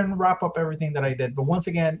it didn't wrap up everything that I did. But once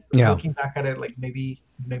again, looking back at it, like maybe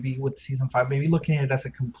with season 5, maybe looking at it as a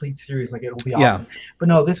complete series, like it'll be awesome. But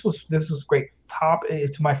no, this was great.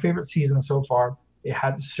 It's my favorite season so far. It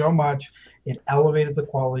had so much. It elevated the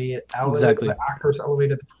quality. It elevated the actors,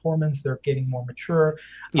 elevated the performance. They're getting more mature.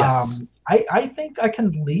 Yes. I think I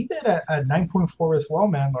can leave it at 9.4 as well,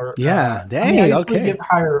 man. Or dang, I okay. give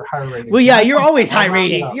higher ratings. Well, yeah, you're always high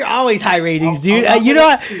ratings. You're always high ratings, dude.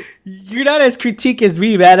 You're not as critique as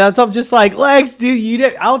me, man. I'm just like, Lex, dude.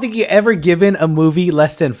 I don't think you ever given a movie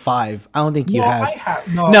less than 5. I don't think you have. I have.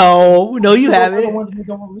 No, you haven't. The ones we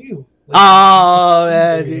don't review. Oh,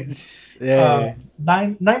 man, dude. Yeah.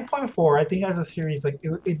 9.4. I think as a series, like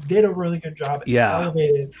it did a really good job. It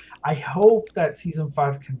elevated. I hope that season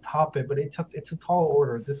 5 can top it, but it's a tall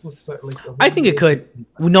order. This was like. I think it could.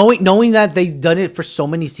 Knowing that they've done it for so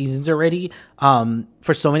many seasons already.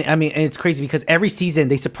 For so many, I mean, and it's crazy because every season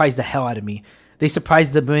they surprise the hell out of me. They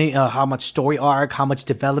surprised me how much story arc, how much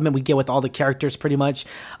development we get with all the characters, pretty much.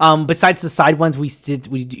 Besides the side ones,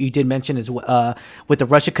 you did mention is with the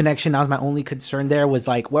Russia connection. That was my only concern. There was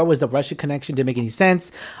like, where was the Russia connection? Didn't make any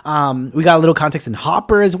sense. We got a little context in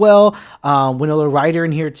Hopper as well. Winona Ryder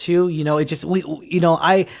in here too. You know, it just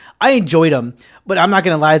I enjoyed them, but I'm not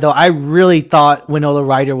gonna lie though. I really thought Winona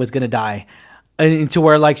Ryder was gonna die. Into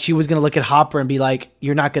where like she was gonna look at Hopper and be like,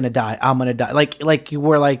 "You're not gonna die. I'm gonna die." Like you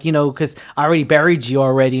were like, you know, because I already buried you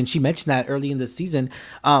already, and she mentioned that early in the season.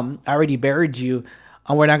 I already buried you,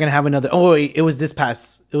 and we're not gonna have another. Oh, wait, it was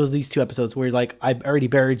these 2 episodes where like I already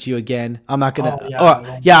buried you again. I'm not gonna.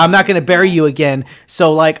 I'm not gonna bury you again.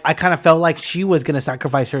 So like I kind of felt like she was gonna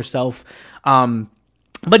sacrifice herself.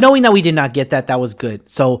 But knowing that we did not get that, that was good.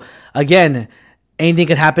 So again. Anything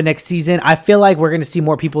could happen next season. I feel like we're going to see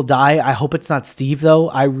more people die. I hope it's not Steve, though.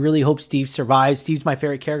 I really hope Steve survives. Steve's my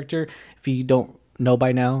favorite character. If you don't know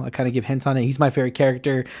by now, I kind of give hints on it. He's my favorite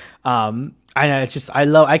character. I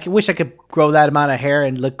wish I could grow that amount of hair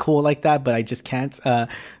and look cool like that, but I just can't.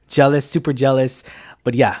 Jealous, super jealous.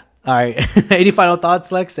 But yeah. All right. Any final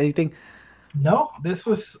thoughts, Lex? Anything? No, this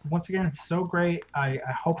was once again so great. I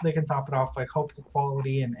hope they can top it off. I hope the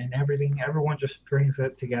quality and everyone just brings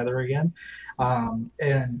it together again.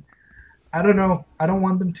 And I don't know. I don't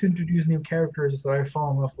want them to introduce new characters that I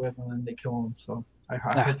fall in love with and then they kill them. So I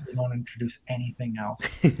hope they don't introduce anything else.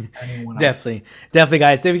 Definitely,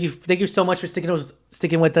 guys. Thank you so much for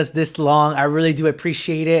sticking with us this long. I really do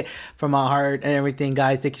appreciate it from my heart and everything,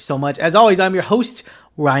 guys. Thank you so much. As always, I'm your host,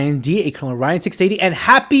 Ryan D, aka Ryan680, and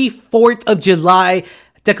happy 4th of July,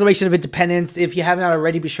 Declaration of Independence. If you haven't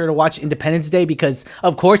already, be sure to watch Independence Day because,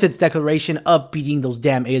 of course, it's Declaration of beating those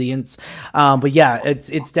damn aliens. But yeah,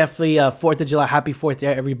 it's definitely 4th of July. Happy 4th to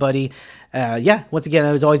everybody. Once again,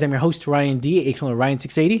 as always, I'm your host, Ryan D, aka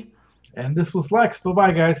Ryan680. And this was Lex.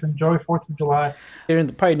 Bye-bye, guys. Enjoy 4th of July.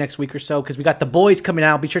 Probably next week or so because we got The Boys coming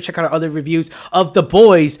out. Be sure to check out our other reviews of The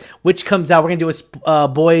Boys, which comes out. We're going to do a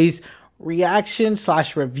Boys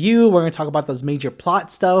reaction/review. We're going to talk about those major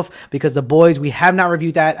plot stuff because The Boys, we have not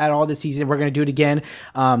reviewed that at all this season. We're going to do it again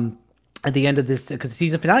at the end of this because the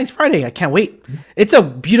season finale is Friday. I can't wait. It's a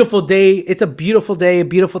beautiful day. It's a beautiful day, a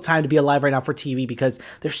beautiful time to be alive right now for TV because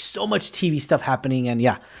there's so much TV stuff happening. And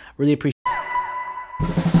yeah, really appreciate